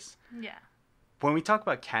took place. Yeah. When we talk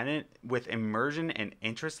about canon with immersion and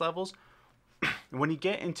interest levels, when you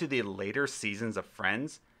get into the later seasons of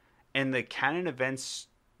Friends and the canon events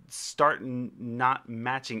start not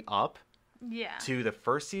matching up to the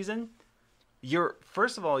first season, your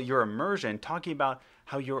immersion, talking about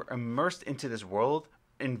how you're immersed into this world,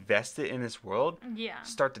 invested in this world,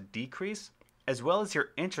 start to decrease, as well as your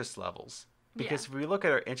interest levels. Because if we look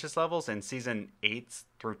at our interest levels in season 8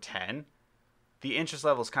 through 10, the interest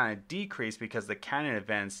levels kind of decrease because the canon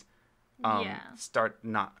events start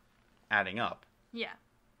not adding up. Yeah.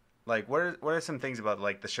 Like, what are some things about,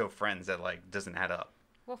 like, the show Friends that, like, doesn't add up?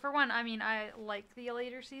 Well, for one, I mean, I like the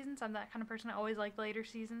later seasons. I'm that kind of person. I always like later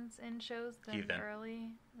seasons in shows than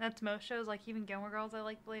early. That's most shows. Like, even Gilmore Girls, I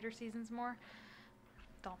like later seasons more.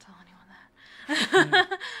 Don't tell anyone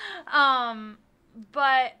that.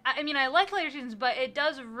 But, I mean, I like later seasons, but it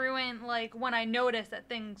does ruin, like, when I notice that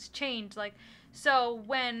things change. Like, so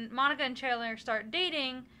when Monica and Chandler start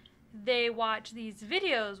dating, they watch these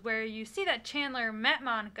videos where you see that Chandler met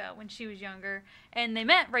Monica when she was younger, and they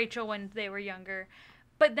met Rachel when they were younger.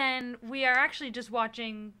 But then we are actually just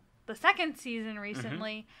watching the second season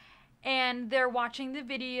recently, and they're watching the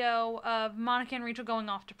video of Monica and Rachel going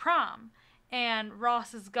off to prom. And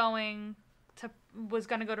Ross was going to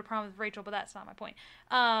go to prom with Rachel, but that's not my point.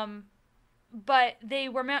 But they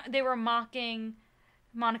were mocking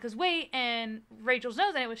Monica's weight and Rachel's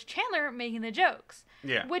nose, and it was Chandler making the jokes.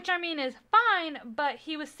 Yeah. Which, I mean, is fine, but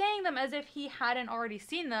he was saying them as if he hadn't already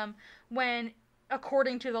seen them, when,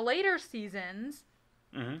 according to the later seasons,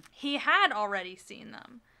 he had already seen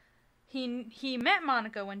them. He met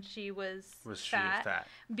Monica when she was fat,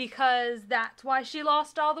 because that's why she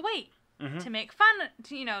lost all the weight. To make fun,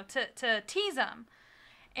 to tease him.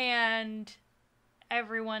 And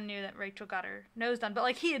everyone knew that Rachel got her nose done, but,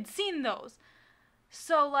 like, he had seen those.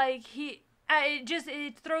 So, like,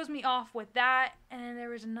 it throws me off with that. And then there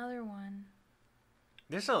was another one.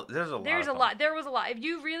 There's a lot. There was a lot. If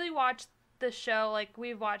you really watch the show, like,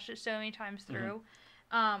 we've watched it so many times through,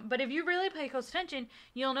 but if you really pay close attention,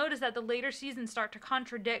 you'll notice that the later seasons start to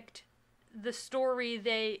contradict the story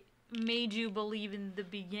they made you believe in the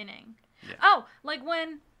beginning. Yeah. Oh, like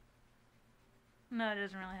when... No, it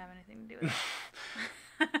doesn't really have anything to do with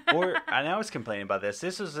that. And I was complaining about this.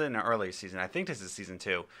 This was in an earlier season. I think this is season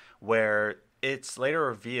 2, where it's later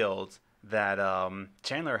revealed that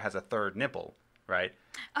Chandler has a third nipple, right?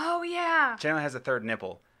 Oh, yeah. Chandler has a third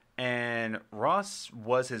nipple. And Ross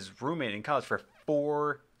was his roommate in college for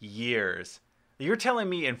 4 years. You're telling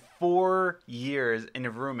me in 4 years in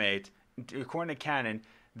a roommate, according to Canon,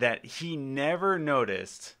 that he never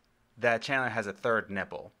noticed that Chandler has a third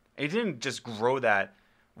nipple. He didn't just grow that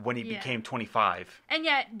when he became 25. And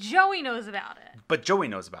yet Joey knows about it. But Joey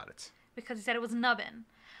knows about it. Because he said it was nubbin.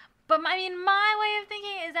 But my way of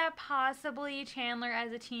thinking is that possibly Chandler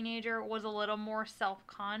as a teenager was a little more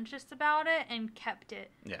self-conscious about it and kept it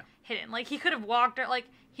hidden. Like, he could have walked, like,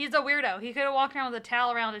 he's a weirdo. He could have walked around with a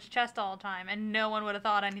towel around his chest all the time and no one would have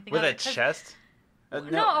thought anything of it. With a chest?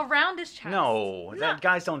 No, around his chest. No,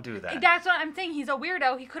 guys don't do that. That's what I'm saying. He's a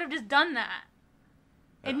weirdo. He could have just done that.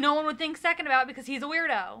 And no one would think second about it because he's a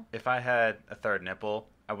weirdo. If I had a third nipple,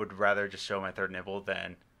 I would rather just show my third nipple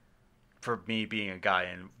than for me being a guy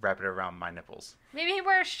and wrap it around my nipples. Maybe he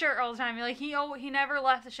wears a shirt all the time. Like, he never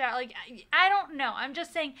left the shower. Like, I don't know. I'm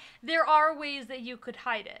just saying there are ways that you could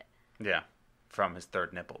hide it. Yeah, from his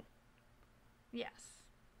third nipple. Yes.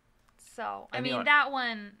 So, I mean, that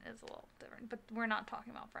one is a little different. But we're not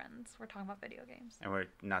talking about Friends. We're talking about video games. And we're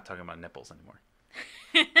not talking about nipples anymore.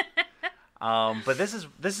 But this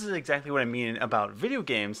is exactly what I mean about video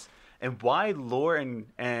games and why lore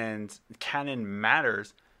and canon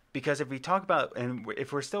matters. Because if we talk about, and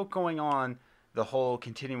if we're still going on the whole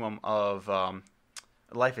continuum of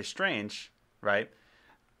Life is Strange, right?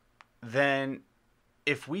 Then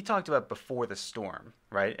if we talked about Before the Storm,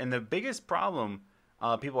 right? And the biggest problem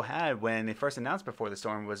people had when they first announced Before the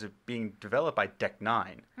Storm was it being developed by Deck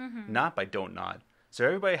 9, not by Don't Nod. So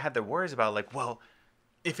everybody had their worries about, like, well,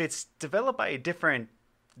 if it's developed by a different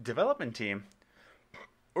development team,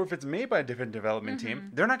 or if it's made by a different development team,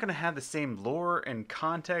 they're not going to have the same lore and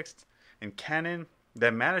context and canon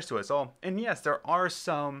that matters to us all. And yes, there are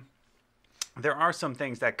some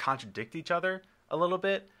things that contradict each other a little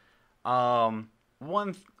bit. One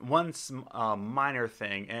minor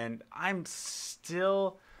thing, and I'm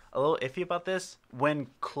still a little iffy about this. When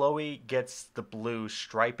Chloe gets the blue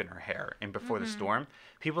stripe in her hair in Before the Storm,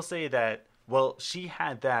 people say that, well, she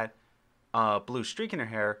had that blue streak in her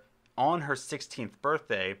hair on her 16th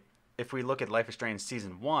birthday. If we look at Life is Strange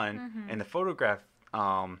Season 1 and the photograph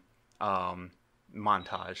montage,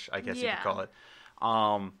 I guess you could call it.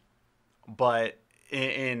 But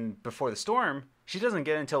in Before the Storm, she doesn't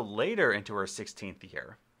get until later into her 16th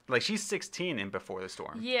year. Like, she's 16 in Before the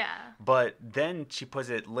Storm. Yeah. But then she puts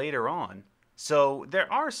it later on. So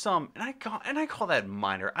there are some, and I call that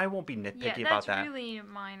minor. I won't be nitpicky about that. Yeah, that's really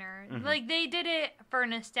minor. Like, they did it for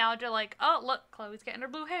nostalgia, like, oh, look, Chloe's getting her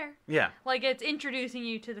blue hair. Yeah. Like, it's introducing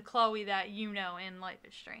you to the Chloe that you know in Life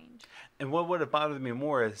is Strange. And what would have bothered me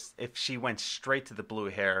more is if she went straight to the blue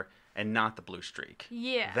hair and not the blue streak.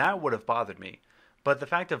 Yeah. That would have bothered me. But the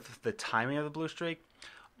fact of the timing of the blue streak,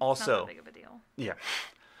 also... It's not that big of a deal. Yeah.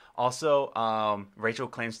 Also, Rachel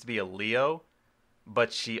claims to be a Leo,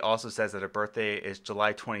 but she also says that her birthday is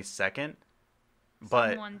July 22nd.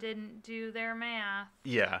 But someone didn't do their math.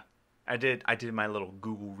 Yeah. I did my little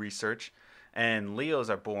Google research, and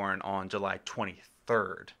Leos are born on July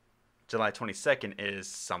 23rd. July 22nd is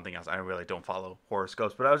something else. I really don't follow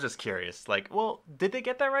horoscopes, but I was just curious. Like, well, did they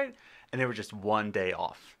get that right? And they were just one day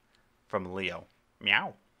off from Leo.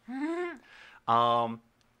 Meow.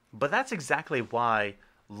 But that's exactly why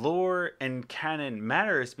lore and canon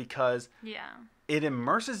matters, because it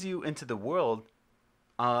immerses you into the world.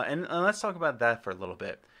 And let's talk about that for a little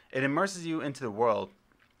bit. It immerses you into the world,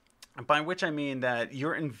 by which I mean that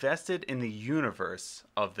you're invested in the universe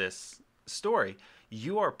of this story.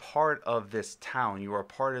 You are part of this town. You are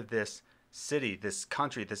part of this city, this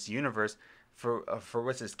country, this universe for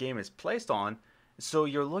which this game is placed on. So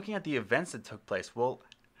you're looking at the events that took place. Well,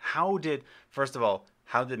 first of all,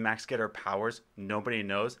 how did Max get her powers? Nobody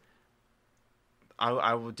knows.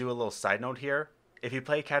 I will do a little side note here. If you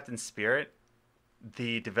play Captain Spirit,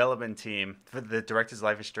 the development team for the director's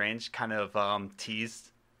Life is Strange kind of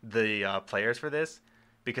teased the players for this,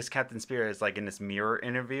 because Captain Spirit is like in this mirror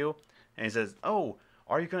interview, and he says, "Oh,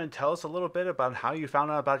 are you going to tell us a little bit about how you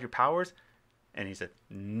found out about your powers?" And he said,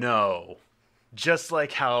 "No." Just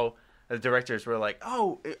like how the directors were like,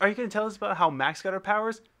 "Oh, are you going to tell us about how Max got her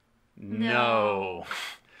powers?" No.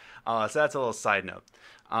 So that's a little side note.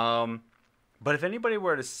 But if anybody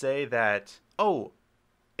were to say that, oh,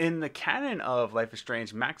 in the canon of Life is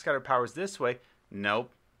Strange, Max got her powers this way,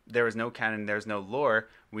 nope. There is no canon. There's no lore.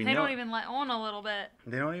 They don't even let on a little bit.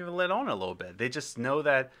 They don't even let on a little bit. They just know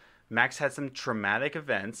that Max had some traumatic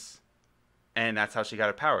events, and that's how she got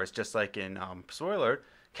her powers. Just like in, spoiler alert,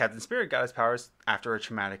 Captain Spirit got his powers after a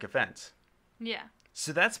traumatic event. Yeah.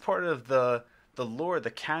 So that's part of the lore,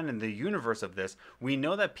 the canon, the universe of this. We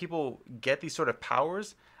know that people get these sort of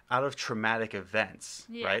powers out of traumatic events,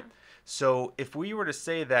 right? So if we were to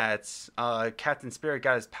say that Captain Spirit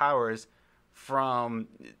got his powers from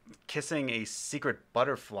kissing a secret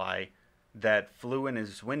butterfly that flew in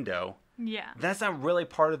his window. Yeah. That's not really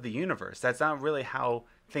part of the universe. That's not really how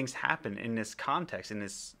things happen in this context, in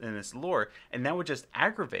this lore, and that would just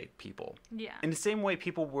aggravate people. Yeah. In the same way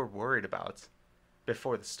people were worried about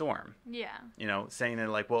before the storm. Yeah. You know, saying that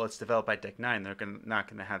like, well, it's developed by Deck 9, they're not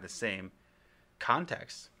going to have the same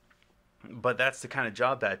context. But that's the kind of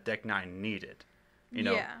job that Deck 9 needed. You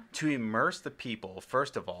know, to immerse the people,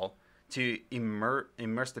 first of all, to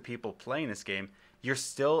immerse the people playing this game. You're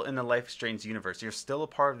still in the Life is Strange universe. You're still a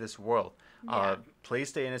part of this world. Play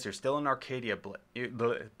stay in this. You're still in Arcadia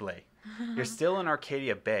You're still in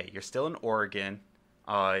Arcadia Bay. You're still in Oregon.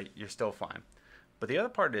 You're still fine. But the other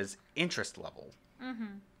part is interest level.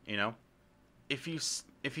 Mm-hmm. You know, if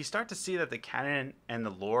you start to see that the canon and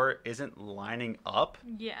the lore isn't lining up,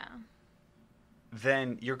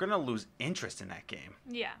 then you're gonna lose interest in that game.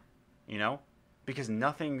 Yeah. You know, because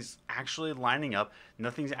nothing's actually lining up.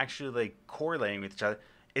 Nothing's actually like correlating with each other.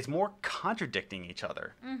 It's more contradicting each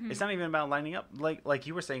other. Mm-hmm. It's not even about lining up, like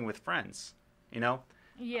you were saying with Friends. You know.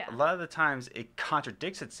 Yeah. A lot of the times it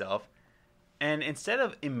contradicts itself, and instead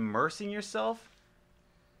of immersing yourself,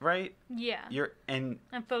 right? Yeah. I'm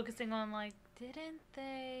focusing on like, didn't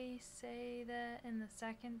they say that in the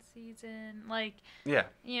second season? Like, yeah.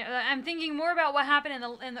 You know, I'm thinking more about what happened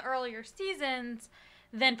in the earlier seasons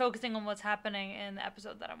than focusing on what's happening in the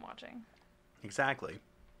episode that I'm watching. Exactly.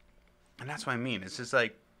 And that's what I mean. It's just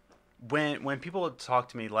like when people talk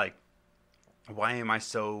to me like, why am I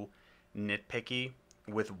so nitpicky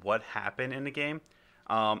with what happened in the game?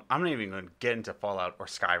 I'm not even going to get into Fallout or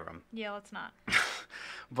Skyrim. Yeah, let's not.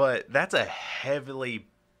 But that's a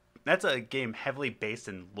game heavily based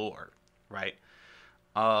in lore, right?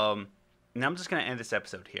 And I'm just going to end this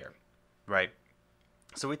episode here, right?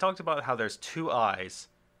 So we talked about how there's two eyes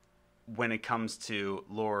when it comes to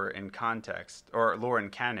lore and context, or lore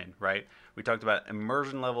and canon, right? We talked about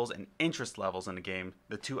immersion levels and interest levels in the game.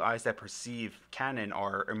 The two eyes that perceive canon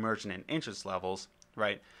are immersion and interest levels,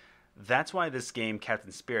 right? That's why this game,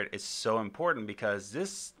 Captain Spirit, is so important, because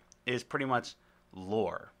this is pretty much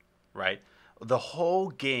lore, right? The whole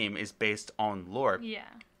game is based on lore. Yeah.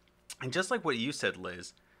 And just like what you said,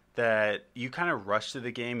 Liz, that you kind of rushed through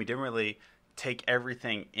the game. You didn't really take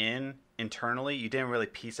everything in internally. You didn't really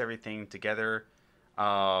piece everything together.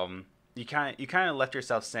 You kind of left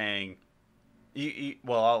yourself saying,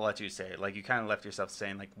 well, I'll let you say it. Like, you kind of left yourself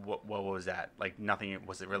saying, like, what was that? Like, nothing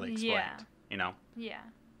was really explained, you know? Yeah.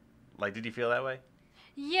 Like, did you feel that way?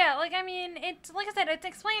 Yeah, like, I mean, it's, like I said, it's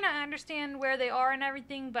explained, I understand where they are and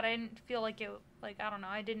everything, but I didn't feel like it, like, I don't know,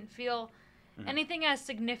 I didn't feel anything as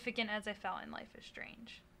significant as I felt in Life is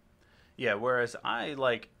Strange. Yeah, whereas I,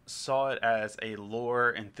 like, saw it as a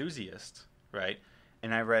lore enthusiast, right?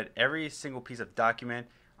 And I read every single piece of document,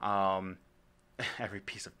 I read every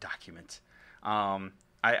piece of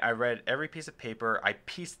paper, I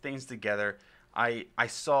pieced things together, I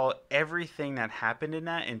saw everything that happened in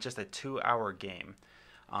that in just a 2-hour game.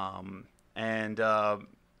 And I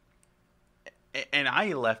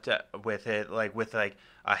left with it with a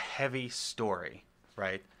heavy story,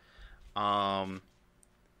 right? And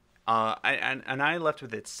I left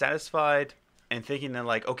with it satisfied and thinking that,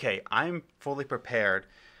 like, okay, I'm fully prepared.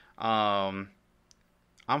 I'm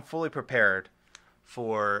fully prepared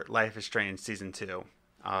for Life is Strange Season 2.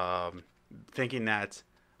 Thinking that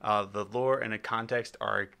the lore and the context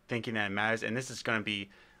are thinking that it matters, and this is going to be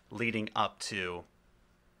leading up to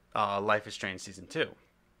Life is Strange Season 2.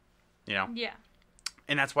 You know? Yeah.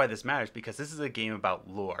 And that's why this matters, because this is a game about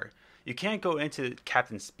lore. You can't go into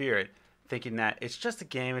Captain Spirit thinking that it's just a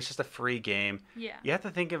game, it's just a free game. Yeah. You have to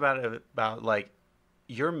think about like,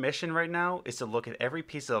 your mission right now is to look at every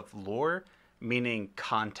piece of lore, meaning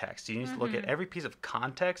context. You need to look at every piece of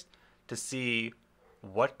context to see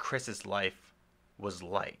what Chris's life was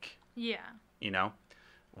like. Yeah. You know?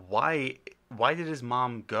 Why did his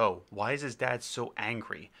mom go? Why is his dad so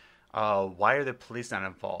angry? Why are the police not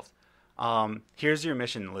involved? Here's your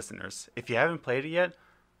mission, listeners. If you haven't played it yet,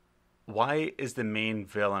 why is the main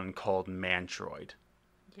villain called Mantroid?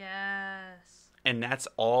 Yes. And that's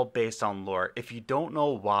all based on lore. If you don't know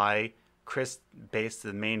why Chris based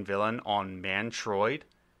the main villain on Mantroid,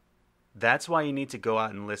 that's why you need to go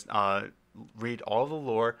out and listen, read all the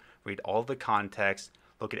lore, read all the context,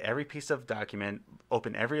 look at every piece of document,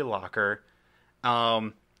 open every locker.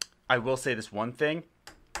 I will say this one thing.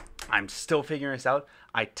 I'm still figuring this out.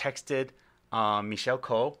 I texted Michelle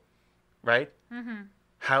Cole, right? Mm-hmm.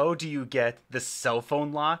 How do you get the cell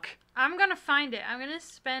phone lock? I'm going to find it. I'm going to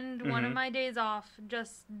spend one of my days off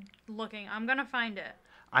just looking. I'm going to find it.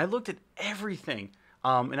 I looked at everything.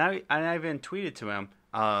 And I even tweeted to him,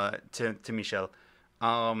 to Michelle.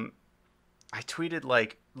 I tweeted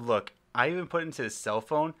like, look, I even put into his cell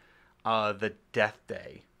phone the death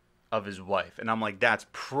day of his wife, and I'm like, that's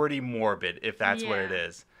pretty morbid if that's what it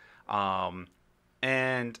is.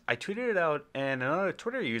 And I tweeted it out, and another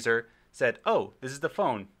Twitter user said, "Oh, this is the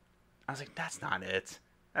phone." I was like, "That's not it.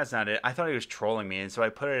 That's not it." I thought he was trolling me, and so I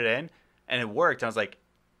put it in, and it worked. I was like,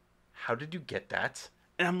 "How did you get that?"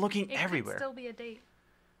 And I'm looking everywhere. It could still be a date.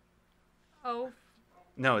 Oh.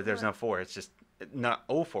 No, there's no 4. It's just not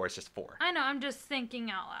 04. It's just 4. I know. I'm just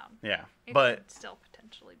thinking out loud. Yeah, it but could still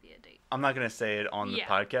potentially be a date. I'm not gonna say it on the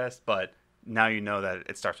podcast, but now you know that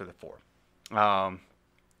it starts with a 4. And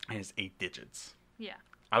it's 8 digits. Yeah.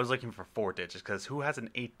 I was looking for 4 digits because who has an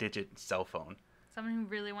 8-digit cell phone? Someone who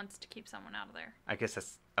really wants to keep someone out of there. I guess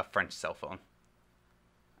that's a French cell phone.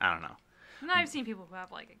 I don't know. And I've seen people who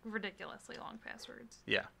have like ridiculously long passwords.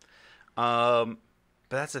 Yeah. But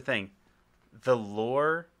that's the thing. The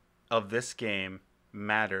lore of this game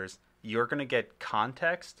matters. You're going to get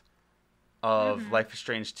context of Life is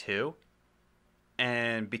Strange 2.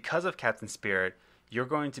 And because of Captain Spirit, you're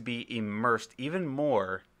going to be immersed even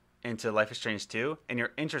more into Life is Strange 2. And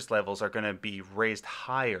your interest levels are going to be raised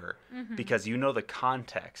higher because you know the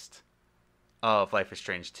context of Life is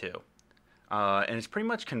Strange 2. And it's pretty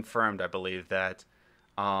much confirmed, I believe, that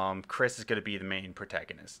Chris is going to be the main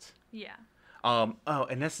protagonist. Yeah. Oh,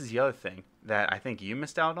 and this is the other thing that I think you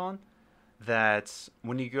missed out on. That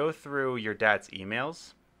when you go through your dad's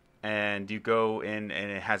emails and you go in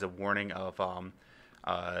and it has a warning of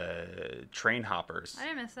train hoppers. I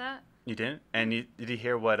didn't miss that. You didn't? And did you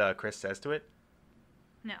hear what Chris says to it?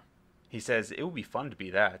 No. He says, it would be fun to be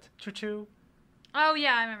that. Choo-choo. Oh,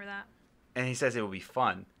 yeah, I remember that. And he says it would be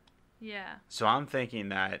fun. Yeah. So I'm thinking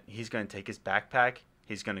that he's going to take his backpack,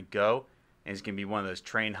 he's going to go, and he's going to be one of those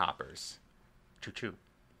train hoppers. Choo-choo.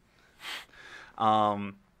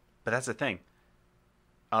 But that's the thing.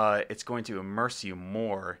 It's going to immerse you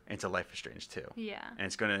more into Life is Strange 2. Yeah. And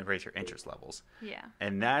it's going to raise your interest levels. Yeah.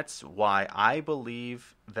 And that's why I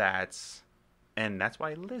believe and that's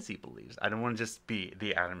why Lizzie believes. I don't want to just be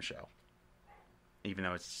the Adam Show. Even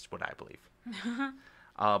though it's just what I believe.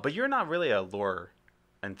 But you're not really a lore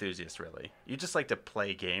enthusiast, really. You just like to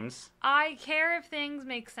play games. I care if things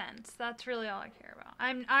make sense. That's really all I care about.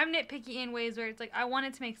 I'm nitpicky in ways where it's like, I want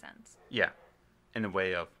it to make sense. Yeah. In a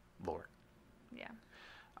way of lore. Yeah.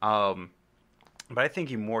 But I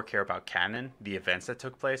think you more care about canon, the events that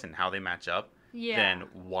took place, and how they match up, than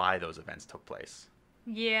why those events took place.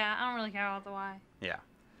 Yeah, I don't really care about the why. Yeah.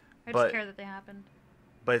 I just care that they happened.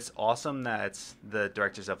 But it's awesome that the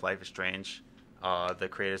directors of Life is Strange, the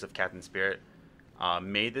creators of Captain Spirit,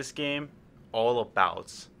 made this game all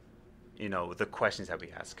about, the questions that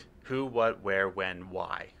we ask. Who, what, where, when,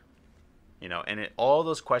 why. And all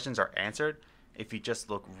those questions are answered if you just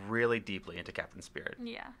look really deeply into Captain Spirit.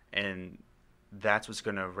 Yeah. And that's what's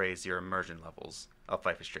going to raise your immersion levels of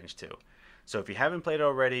Life is Strange 2. So if you haven't played it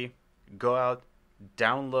already, go out,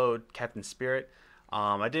 download Captain Spirit.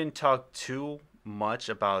 I didn't talk too much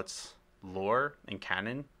about lore and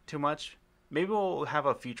canon too much. Maybe we'll have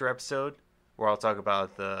a future episode where I'll talk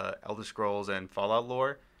about the Elder Scrolls and Fallout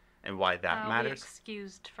lore and why that matters. I'll be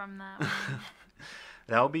excused from that one.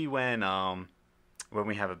 That'll be when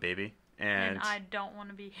we have a baby. And I don't want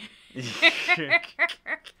to be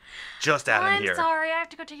just Adam here. I'm sorry, I have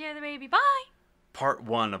to go take care of the baby. Bye. Part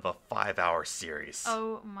 1 of a 5-hour series.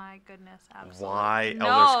 Oh my goodness, absolutely. Why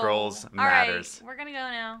Elder Scrolls matters. All right, we're gonna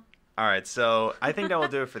go now. All right, so I think that will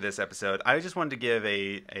do it for this episode. I just wanted to give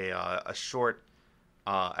a short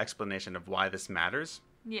explanation of why this matters.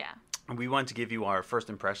 Yeah. We want to give you our first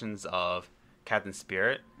impressions of Captain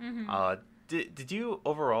Spirit. Mm-hmm. Did you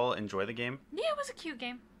overall enjoy the game? Yeah, it was a cute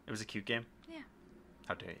game. It was a cute game? Yeah.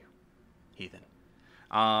 How dare you, heathen.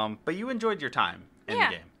 But you enjoyed your time in the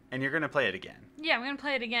game, and you're going to play it again. Yeah, I'm going to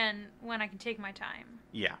play it again when I can take my time.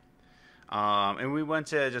 Yeah. And we want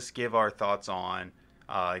to just give our thoughts on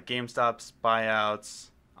Gamestop's buyouts,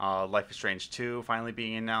 Life is Strange 2 finally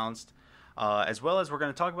being announced, as well as we're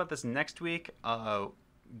going to talk about this next week,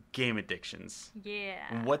 game addictions. Yeah.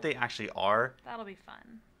 And what they actually are. That'll be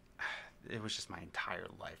fun. It was just my entire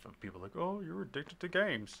life of people like, oh, you're addicted to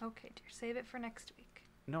games. Okay, dear, save it for next week.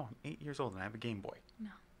 No, I'm 8 years old and I have a Game Boy.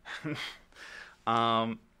 No.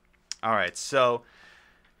 All right, so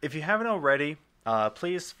if you haven't already,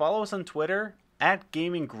 please follow us on Twitter at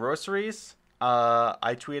Gaming Groceries.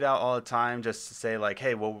 I tweet out all the time just to say like,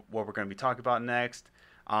 hey, what we're going to be talking about next.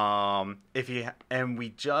 And we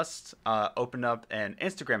just opened up an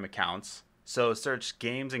Instagram account, so search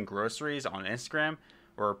Games and Groceries on Instagram.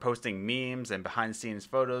 We're posting memes and behind-the-scenes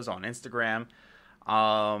photos on Instagram.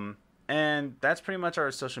 And that's pretty much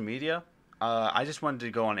our social media. I just wanted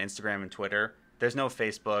to go on Instagram and Twitter. There's no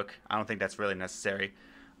Facebook. I don't think that's really necessary.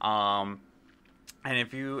 And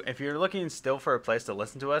if you're looking still for a place to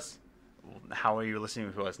listen to us, how are you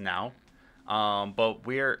listening to us now? But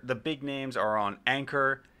the big names are on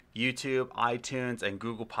Anchor, YouTube, iTunes, and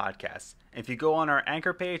Google Podcasts. If you go on our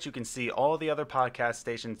Anchor page, you can see all the other podcast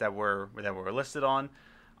stations that we're listed on.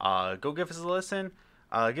 Go give us a listen,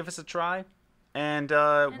 give us a try, and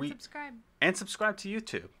subscribe. And subscribe to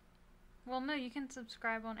YouTube. Well, no, you can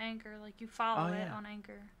subscribe on Anchor. Like, you follow it on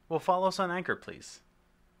Anchor. Well, follow us on Anchor, please.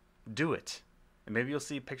 Do it. And maybe you'll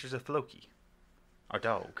see pictures of Floki, our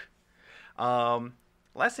dog.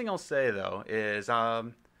 Last thing I'll say, though, is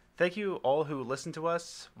thank you all who listen to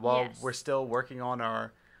us while we're still working on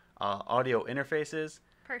our audio interfaces.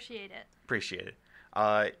 Appreciate it.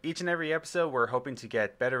 Each and every episode, we're hoping to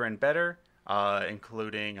get better and better,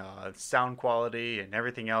 including sound quality and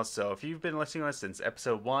everything else. So if you've been listening to us since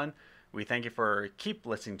episode 1, we thank you for keep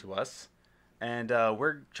listening to us. And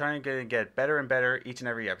we're trying to get better and better each and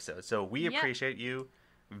every episode. So we appreciate you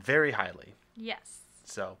very highly. Yes.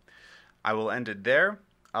 So I will end it there.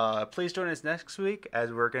 Please join us next week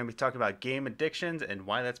as we're going to be talking about game addictions and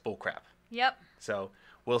why that's bullcrap. Yep. So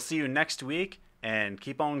we'll see you next week and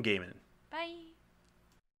keep on gaming.